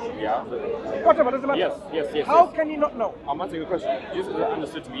 Yeah. Whatever, doesn't matter. Yes. How can he not know? I'm answering the question. Jesus is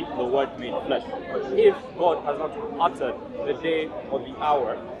understood to be the Word made flesh. If God has not uttered the day or the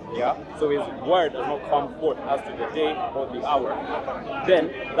hour, yeah, so His Word does not come forth as to the day or the hour,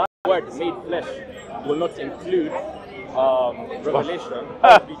 then that Word made flesh will not include revelation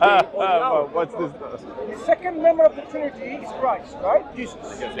of the day or the hour. What's this? The second member of the Trinity is Christ, right? Jesus.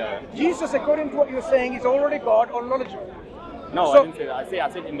 Yes, yeah. Jesus, according to what you're saying, is already God or knowledgeable. No, So- I didn't say that. I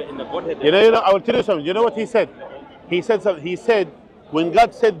said in the Godhead. You know, I will tell you something. You know what he said? He said something. He said, when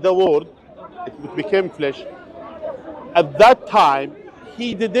God said the word, it became flesh. At that time,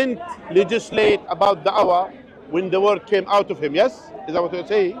 he didn't legislate about the hour when the word came out of him. Yes? Is that what you're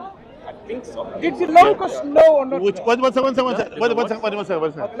saying? I think so. Did the Logos know or not Which, know? one second.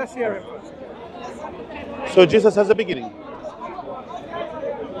 Okay, let's hear him first. So Jesus has a beginning.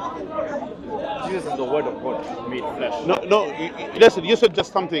 Jesus is the Word of God made flesh. No, listen, you said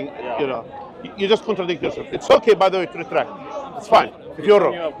just something, you know. You just contradict yourself. It's okay, by the way, to retract. It's fine, if you're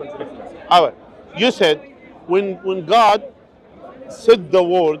wrong. You have contradictions. Alright. You said, when God said the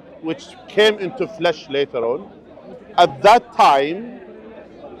word, which came into flesh later on, at that time,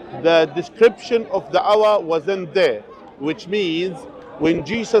 the description of the hour wasn't there, which means when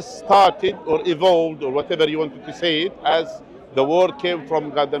Jesus started or evolved or whatever you wanted to say it, as the word came from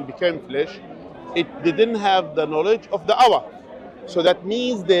God and became flesh, it didn't have the knowledge of the hour. So that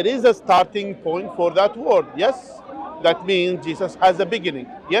means there is a starting point for that word. Yes? That means Jesus has a beginning.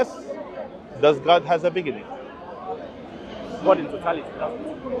 Yes? Does God has a beginning? God in totality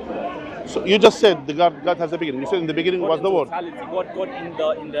doesn't. So you just said God has a beginning. You said in the beginning was in the word. totality,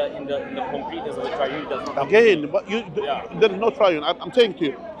 God in the completeness of the triune does not have Again, but Yeah. there is no triune. I'm saying to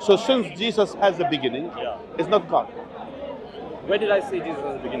you. So since Jesus has a beginning, Yeah. it's not God. Where did I say Jesus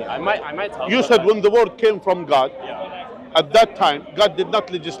at the beginning? I might have. You said when the word came from God, Yeah. at that time, God did not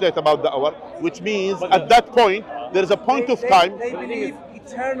legislate about the hour, which means at that point, there is a point of time. They believe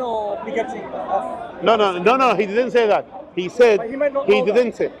eternal begetting of. No, he didn't say that. He said, But he might not he know that.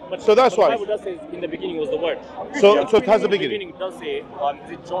 didn't say. So that's The why. Bible does say in the beginning was the Word. So it has a In the beginning. beginning does say,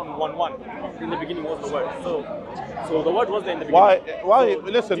 is it John 1:1? In the beginning was the Word. So the Word was there in the beginning. Why, So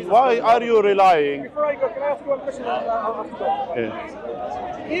listen, Jesus why was- are you relying? Before I go, can I ask you one question? After that?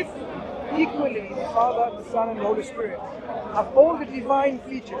 Yeah. If equally the Father, the Son, and the Holy Spirit have all the divine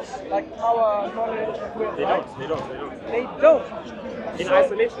features, like power, knowledge, and will, They right? don't. They don't. In So-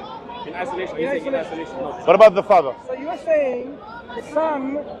 isolation. In isolation. You're saying in isolation. isolation. No. What about the Father? So you are saying the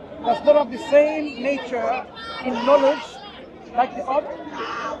Son does not have the same nature in knowledge like the Father?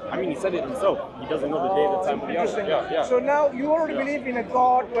 I mean, he said it himself. He doesn't know the day, the time, the hour. Interesting. Yeah. So now you already believe in a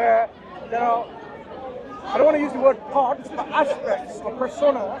God where there are, I don't want to use the word parts, but aspects or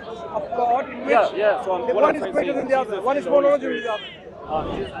persona of God in which So the what one I'm is trying to greater say than is the other. Jesus One is is the more Holy knowledgeable than the other.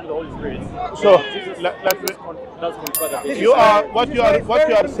 Jesus and the Holy Spirit. So, Jesus, let me. does confer that This they- You is are very- what this you is are very- what you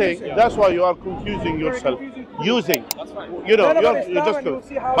very are saying. confusing. That's why you are confusing Very yourself. confusing. Using, That's fine. you know, Learn about you're Islam just. and you'll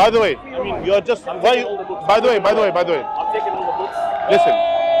see how By the you way, feel about you are just. I'm Why? taking all the books. By the way. I'm taking all the books. Listen,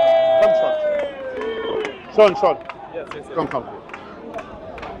 come, Shaune. Yes. Come.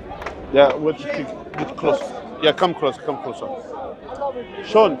 Yeah, get close. Yeah, come closer.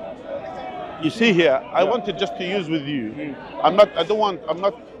 Shaune, you see here, I wanted just to use with you. I don't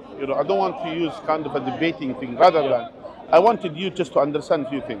want to use kind of a debating thing. Rather than, I wanted you just to understand a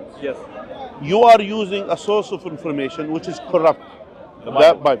few things. Yes. You are using a source of information which is corrupt. The The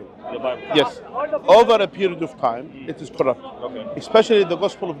Bible. Bible. The Bible. Yes. Over a period of time, it is corrupt. Okay. Especially the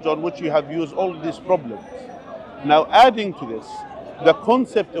Gospel of John, which you have used all these problems. Now, adding to this, the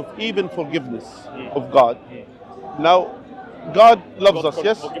concept of even forgiveness of God. Now, God loves us,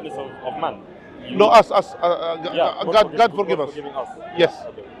 yes? Forgiveness of man. No, us. God forgive us. Forgiving us. Yes.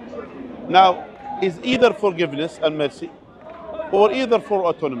 Okay. Now, is either forgiveness and mercy, or either for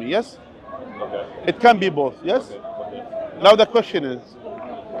autonomy, yes? Okay. It can be both, yes? Okay. Now the question is,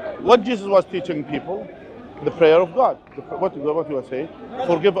 what Jesus was teaching people, the prayer of God. What he was saying,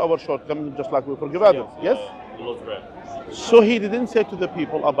 forgive our shortcomings just like we forgive others, yes? The Lord's Prayer. So he didn't say to the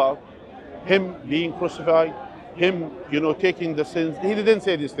people about him being crucified, him, taking the sins. He didn't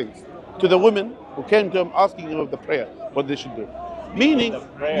say these things. To the women who came to him asking him of the prayer, what they should do. Meaning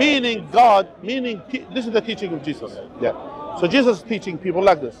this is the teaching of Jesus. Yeah. So Jesus is teaching people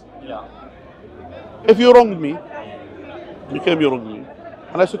like this. Yeah. If you wronged me, you wronged me.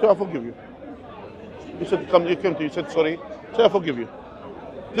 And I said to you, I forgive you. You said, you came to me, you said, sorry. So I forgive you.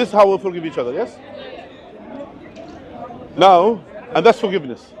 This is how we forgive each other, yes? Now, and that's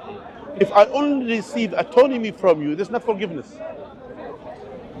forgiveness. If I only receive autonomy from you, that's not forgiveness.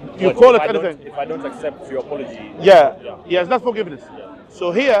 You But call if it I don't- anything. If I don't accept your apology. Yeah, Yeah. it's not forgiveness. Yeah.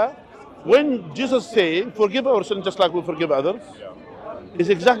 So here, when Jesus saying, forgive our sins just like we forgive others, is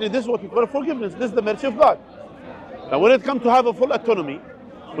exactly this what we call forgiveness. This is the mercy of God. Now, when it comes to have a full autonomy,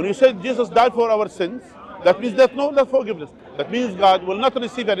 when you say Jesus died for our sins, that means that's forgiveness. That means God will not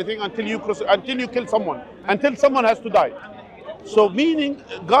receive anything until you kill someone, until someone has to die. So meaning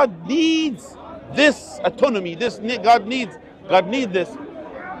God needs this autonomy. God needs this.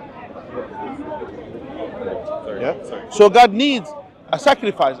 Sorry. Yeah. Sorry. So God needs a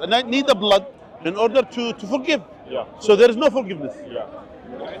sacrifice, and I need the blood in order to forgive. Yeah. So there is no forgiveness. Yeah.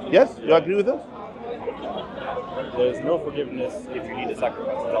 Yes, you agree with this? There is no forgiveness if you need a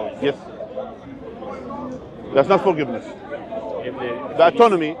sacrifice. Is that what you Yes. That's not forgiveness. said? If The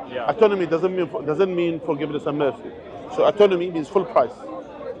autonomy, Yeah. autonomy doesn't mean forgiveness and mercy. So autonomy means full price.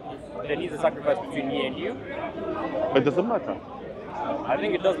 There needs a sacrifice between me and you. It doesn't matter. I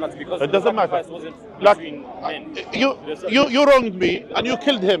think it does matter because It doesn't the matter. sacrifice wasn't Like between men. you wronged me and you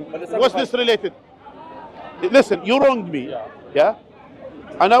killed him. But the What's sacrifice- this related? Listen, you wronged me. Yeah.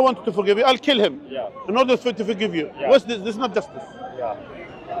 And I wanted to forgive you. I'll kill him. Yeah. In order to forgive you. Yeah. What's this? This is not justice. Yeah.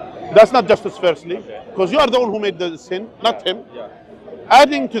 That's not justice, firstly, Okay. because you are the one who made the sin, not him. Yeah.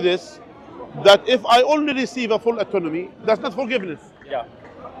 Adding to this, that if I only receive a full autonomy, that's not forgiveness. Yeah.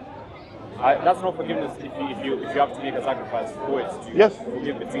 That's not forgiveness if you have to make a sacrifice for it to Yes.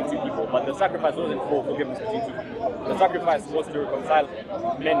 forgive between two people. But the sacrifice wasn't for forgiveness between two people. The sacrifice was to reconcile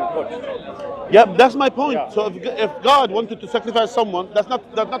men with God. Yeah, that's my point. Yeah. So if God wanted to sacrifice someone, that's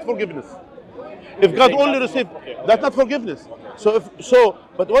not forgiveness. If God saying only that's received, not- okay. that's not forgiveness.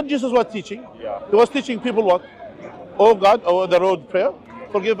 But what Jesus was teaching, Yeah. he was teaching people what? Oh God, oh the road prayer,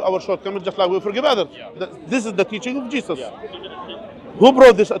 forgive our shortcomings just like we forgive others. Yeah. This is the teaching of Jesus. Yeah. Who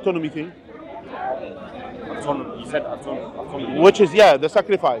brought this autonomy thing? autonomy. He said autonomy. Which is, yeah, the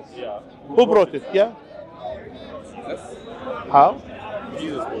sacrifice. Yeah. Who brought it? Yeah? Jesus. How?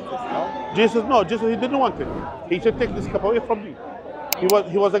 Jesus brought it, no? Jesus, no, Jesus, he didn't want it. He said, take this cup away from me.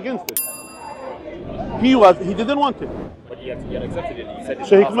 He was against it. He didn't want it. But he had accepted it. He said it.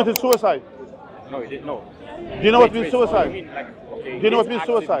 So he committed suicide. No, he didn't. No. Do you know what means suicide? I mean, like, okay, Do you know what he means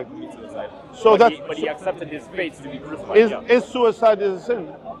actively suicide? committed suicide. So But he accepted his fate to be crucified. is suicide is a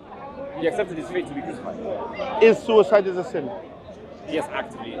sin? He accepted his fate to be crucified. Is suicide is a sin? Yes,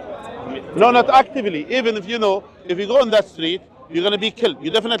 actively committed. No, not actively. Even if you know, if you go on that street, you're going to be killed.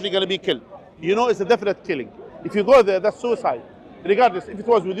 You're definitely going to be killed. You know it's a definite killing. If you go there, that's suicide. Regardless, if it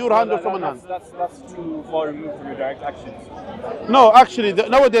was with your hand or someone's hand. That's too far removed from your direct actions. No, actually,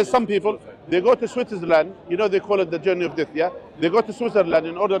 nowadays some people, they go to Switzerland, you know they call it the journey of death, yeah? They go to Switzerland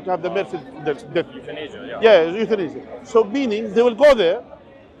in order to have the mercy death. Euthanasia, yeah. Yeah, euthanasia. So meaning they will go there,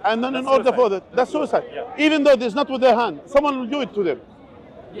 and then in order for that, that's suicide. Yeah. Even though it's not with their hand, someone will do it to them.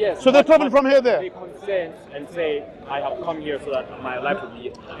 Yes. So they travel from here there. They consent and say, I have come here so that my life will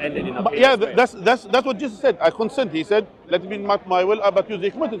be ended in a But yeah, painless way. that's what Jesus said. I consent. He said, let it be not my will, but you, they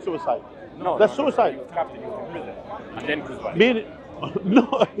committed suicide. No, That's no, suicide. He was captured, he was in prison, and then crucified.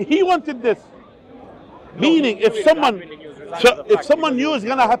 No, he wanted this. Meaning, he knew if it someone, happened and he was resigned so to the if fact someone because knew it's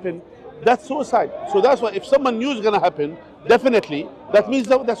gonna happen, that's suicide. So that's why, if someone knew it's gonna happen, definitely, that means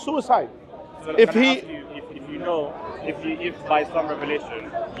that's suicide. So If can I he- ask you, if you know, if by some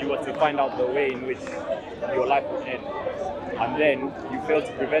revelation you were to find out the way in which your life would end, and then you fail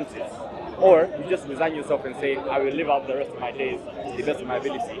to prevent it, or you just resign yourself and say, I will live out the rest of my days to the best of my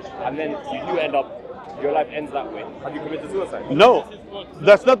ability, and then you do end up, your life ends that way, have you committed suicide? No,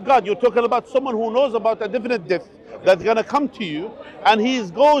 that's not God. You're talking about someone who knows about a definite death that's gonna come to you, and he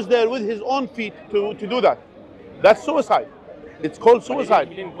goes there with his own feet to do that. That's suicide. It's called suicide.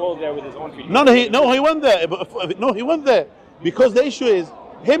 He didn't go there with his own feet. No, he went there. No, he went there because the issue is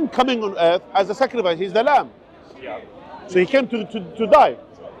him coming on earth as a sacrifice. He's the lamb, Yeah. so he came to die.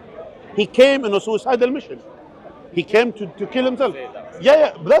 He came in a suicidal mission. He came to kill himself.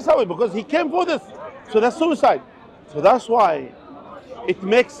 Yeah, but that's how it, because he came for this. So that's suicide. So that's why it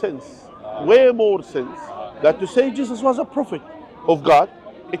makes sense, way more sense, that to say Jesus was a prophet of God.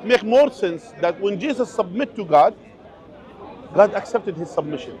 It makes more sense that when Jesus submit to God, God accepted his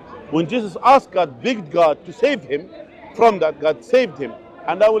submission. When Jesus asked God, begged God to save him from that, God saved him.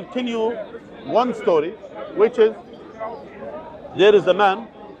 And I will tell you one story, which is, there is a man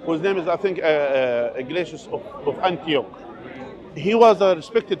whose name is, I think, Ignatius of Antioch. He was a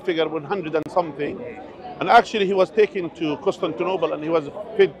respected figure, 100 and something. And actually he was taken to Constantinople and he was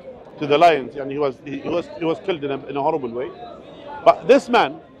fed to the lions, and he was killed in a horrible way. But this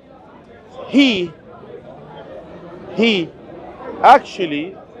man, he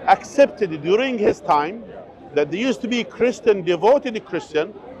actually accepted during his time that there used to be Christian, devoted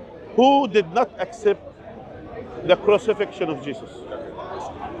Christian, who did not accept the crucifixion of Jesus.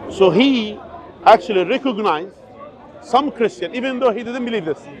 So he actually recognized some Christian, even though he didn't believe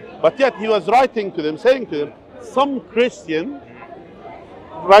this, but yet he was writing to them, saying to them, some Christian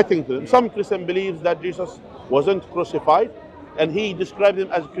believes that Jesus wasn't crucified, and he described them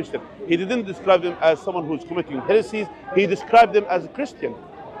as a Christian. He didn't describe them as someone who's committing heresies. He described them as a Christian,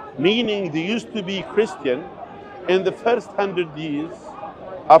 meaning they used to be Christian in the first 100 years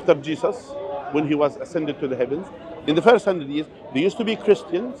after Jesus, when he was ascended to the heavens. In the first 100 years, there used to be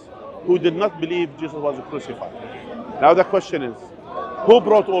Christians who did not believe Jesus was crucified. Now the question is, who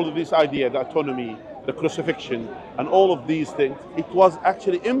brought all of this idea, the autonomy, the crucifixion, and all of these things? It was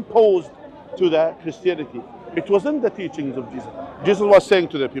actually imposed to the Christianity. It wasn't the teachings of Jesus. Jesus was saying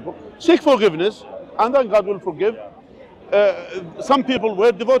to the people, seek forgiveness, and then God will forgive. Some people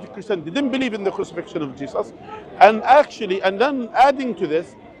were devoted Christians, they didn't believe in the crucifixion of Jesus. And then adding to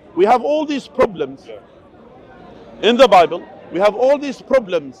this, we have all these problems in the Bible. We have all these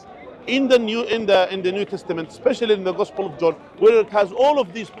problems in the New Testament, especially in the Gospel of John, where it has all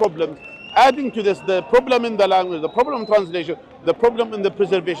of these problems. Adding to this, the problem in the language, the problem in translation, the problem in the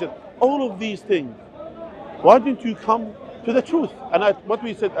preservation, all of these things. Why didn't you come to the truth? And what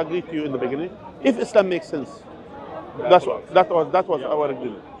we said, agreed to you in the beginning. If Islam makes sense, that was our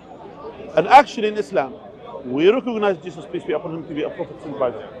agreement. And actually, in Islam, we recognize Jesus, peace be upon him, to be a prophet sent by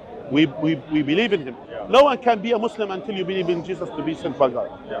God. We believe in him. No one can be a Muslim until you believe in Jesus to be sent by God.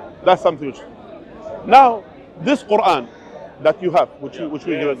 That's something which. Now, this Quran that you have, which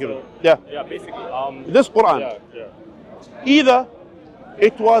we were given. Basically. This Quran, either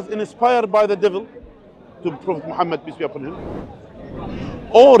it was inspired by the devil to Prophet Muhammad, peace be upon him,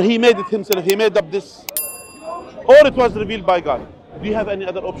 or he made it himself, he made up this, or it was revealed by God. Do you have any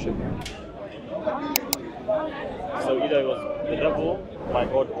other option? So either it was the devil, my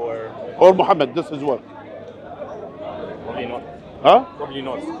God, or Muhammad. This is what? probably not. Huh? Probably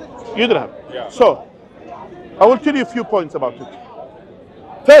not. You didn't have. Yeah. So, I will tell you a few points about it.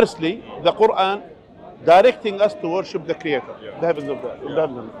 Firstly, the Quran directing us to worship the Creator, the heavens of the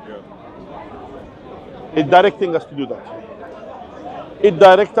heavens. It's directing us to do that. It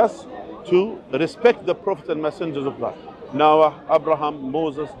directs us to respect the prophets and messengers of God. Noah, Abraham,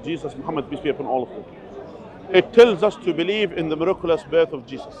 Moses, Jesus, Muhammad, peace be upon all of them. It tells us to believe in the miraculous birth of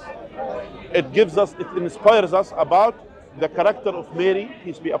Jesus. It inspires us about the character of Mary,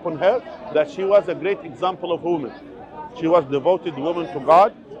 peace be upon her, that she was a great example of woman. She was devoted woman to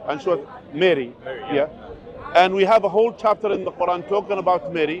God, and she was Mary. Yeah. And we have a whole chapter in the Quran talking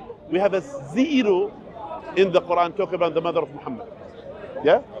about Mary. We have a zero in the Quran talking about the mother of Muhammad.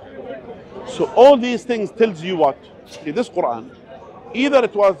 Yeah. So all these things tells you what? In this Quran, either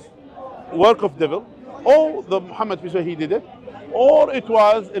it was work of devil, or the Muhammad, he did it, or it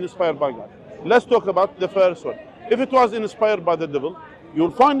was inspired by God. Let's talk about the first one. If it was inspired by the devil,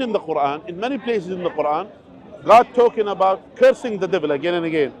 you'll find in the Quran, in many places in the Quran, God talking about cursing the devil again and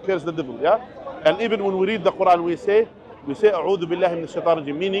again. Curse the devil, yeah? And even when we read the Quran, we say, A'udhu billahi min ash-shaytan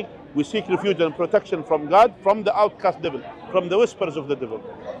rajim, meaning we seek refuge and protection from God, from the outcast devil, from the whispers of the devil.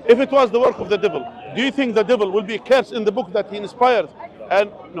 If it was the work of the devil, do you think the devil will be cursed in the book that he inspires?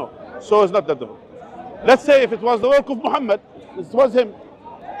 And no, so it's not the devil. Let's say if it was the work of Muhammad, it was him.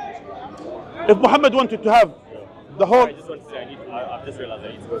 If Muhammad wanted to have the whole... I just want to say, I've just realized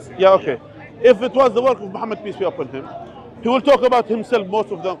I need to go see. Yeah, okay. If it was the work of Muhammad, peace be upon him, he will talk about himself most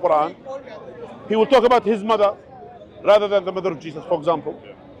of the Quran. He will talk about his mother, rather than the mother of Jesus, for example.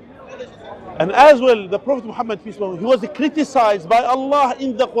 And as well, the Prophet Muhammad, peace be upon him, he was criticized by Allah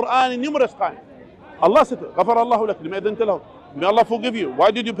in the Quran numerous times. Allah said, غَفَرَ اللَّهُ لَكَ لِمَا أَذِنْتَ لَهُ. May Allah forgive you.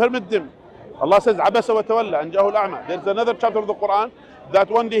 Why did you permit them? Allah says, عَبَسَ وَتَوَلَّى أَنْ جَاءَهُ الْأَعْمَى. There's another chapter of the Quran that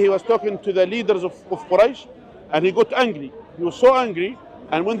one day he was talking to the leaders of Quraysh, and he got angry. He was so angry,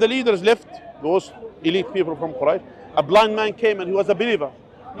 and when the leaders left, those elite people from Quraysh, a blind man came and he was a believer.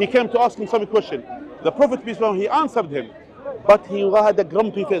 He came to ask him some question. The Prophet, peace be upon him, he answered him, but he had a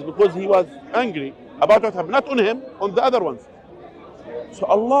grumpy face because he was angry about what happened. Not on him, on the other ones. So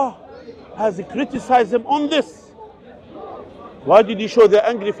Allah has criticized him on this. Why did he show the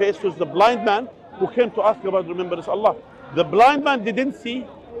angry face to the blind man who came to ask about remembrance of Allah? The blind man didn't see,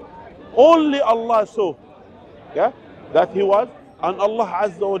 only Allah saw, yeah, that he was, and Allah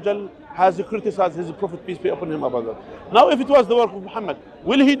Azza wa Jal has criticized his Prophet, peace be upon him, about that. Now if it was the work of Muhammad,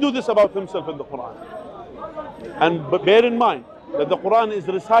 will he do this about himself in the Quran? And bear in mind that the Quran is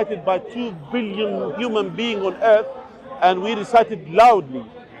recited by 2 billion human beings on earth, and we recite it loudly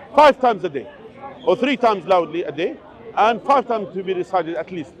 5 times a day, or 3 times loudly a day, and 5 times to be recited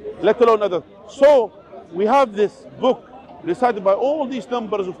at least, let alone others. So we have this book recited by all these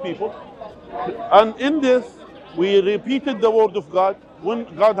numbers of people, and in this we repeated the word of God when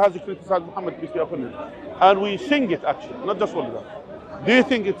God has criticized Muhammad, peace be upon him, and we sing it actually, not just only that. Do you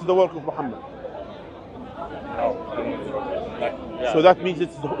think it's the work of Muhammad? Yeah. So that means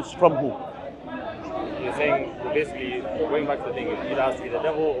it's from who? You're saying, basically, going back to the thing, it either has to be the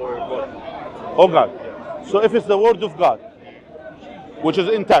devil or God. Oh God. So if it's the word of God, which is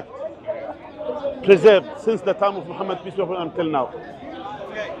intact, preserved since the time of Muhammad, peace be upon him, until now,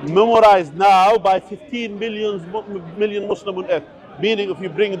 memorized now by 15 million Muslims on earth, meaning if you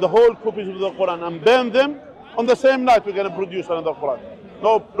bring the whole copies of the Quran and burn them, on the same night we're going to produce another Quran.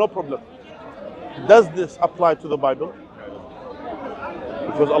 No problem. Does this apply to the Bible?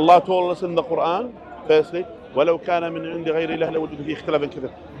 Because Allah told us in the Quran, firstly, وَلَوْ كَانَ مِنْ عِنْدِ غَيْرِ اللَّهِ لَوَجَدُوا فِيهِ اخْتِلَافًا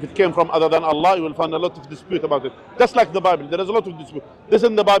كَثِيرًا. If it came from other than Allah, you will find a lot of dispute about it. Just like the Bible, there is a lot of dispute. This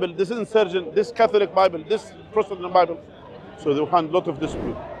in the Bible, this insurgent, this Catholic Bible, this Protestant Bible. So they will find a lot of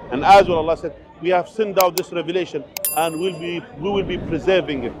dispute. And as well, Allah said, we have sent out this revelation and we will be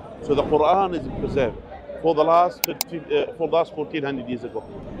preserving it. So the Quran is preserved for the last 1400 years ago.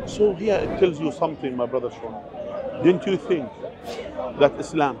 So here it tells you something, my brother Shaune. Didn't you think that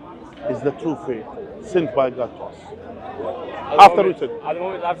Islam is the true faith sent by God to us? After we said, at the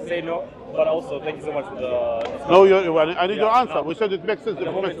moment I have to say no, but also thank you so much for the... No, I need your answer. We said it makes sense. At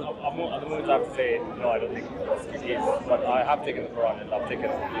the moment I have to say no, I don't think it is. But I have taken the Quran and I've taken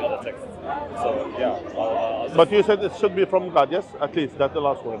the other texts. So yeah. But you said it should be from God, yes? At least that's the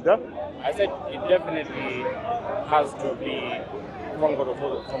last word, yeah? I said it definitely has to be from God or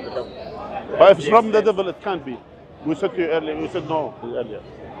from the devil. But if it's from the devil, it can't be. We said to you earlier, we said no earlier.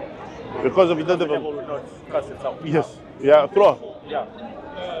 Because of the devil. The devil will not curse itself. Yes. Yeah, through. Yeah.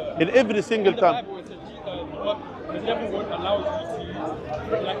 In every single time. The devil won't allow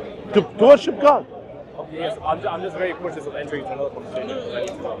you to To worship God. Yes, I'm just very cautious of entering into another conversation because I need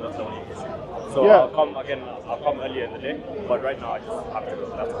to know. That's the only issue. So Yeah. I'll come earlier in the day, but right now I just have to go.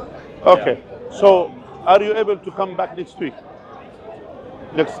 That's all. Okay. So, are you able to come back next week?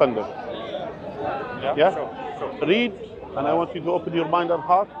 Next Sunday? Yeah? Sure. Read, and I want you to open your mind and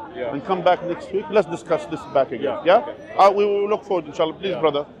heart, and come back next week. Let's discuss this back again. Yeah? We will look forward, inshallah. Please,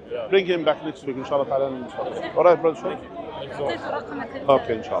 brother, bring him back next week, inshallah. All right, brother? Shaune?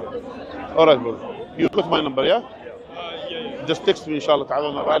 Okay, inshallah. All right, brother. You got my number, yeah? Yeah. Just text me, inshallah ta'ala,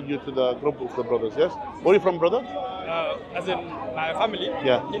 and I'll add you to the group of the brothers, yes? Where are you from, brother? As in my family?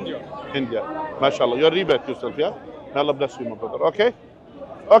 Yeah. India. MashaAllah. You rebate yourself, yeah? May Allah bless you, my brother. Okay?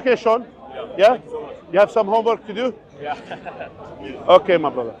 Okay, Shaune? Yeah? You have some homework to do? Yeah. Okay, my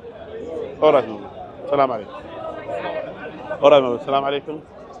brother. All right, my brother. Salam alaikum. All right, my brother. Salam alaikum.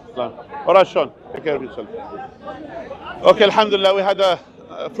 Salam. All right, Shaune. Take care of yourself. Okay, alhamdulillah, we had a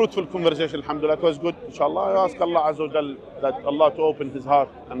fruitful conversation, alhamdulillah. It was good, inshallah. I ask Allah Azza wa Jal that Allah to open his heart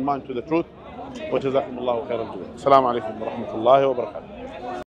and mind to the truth. وجزاكم الله خيرا. السلام عليكم ورحمة الله وبركاته.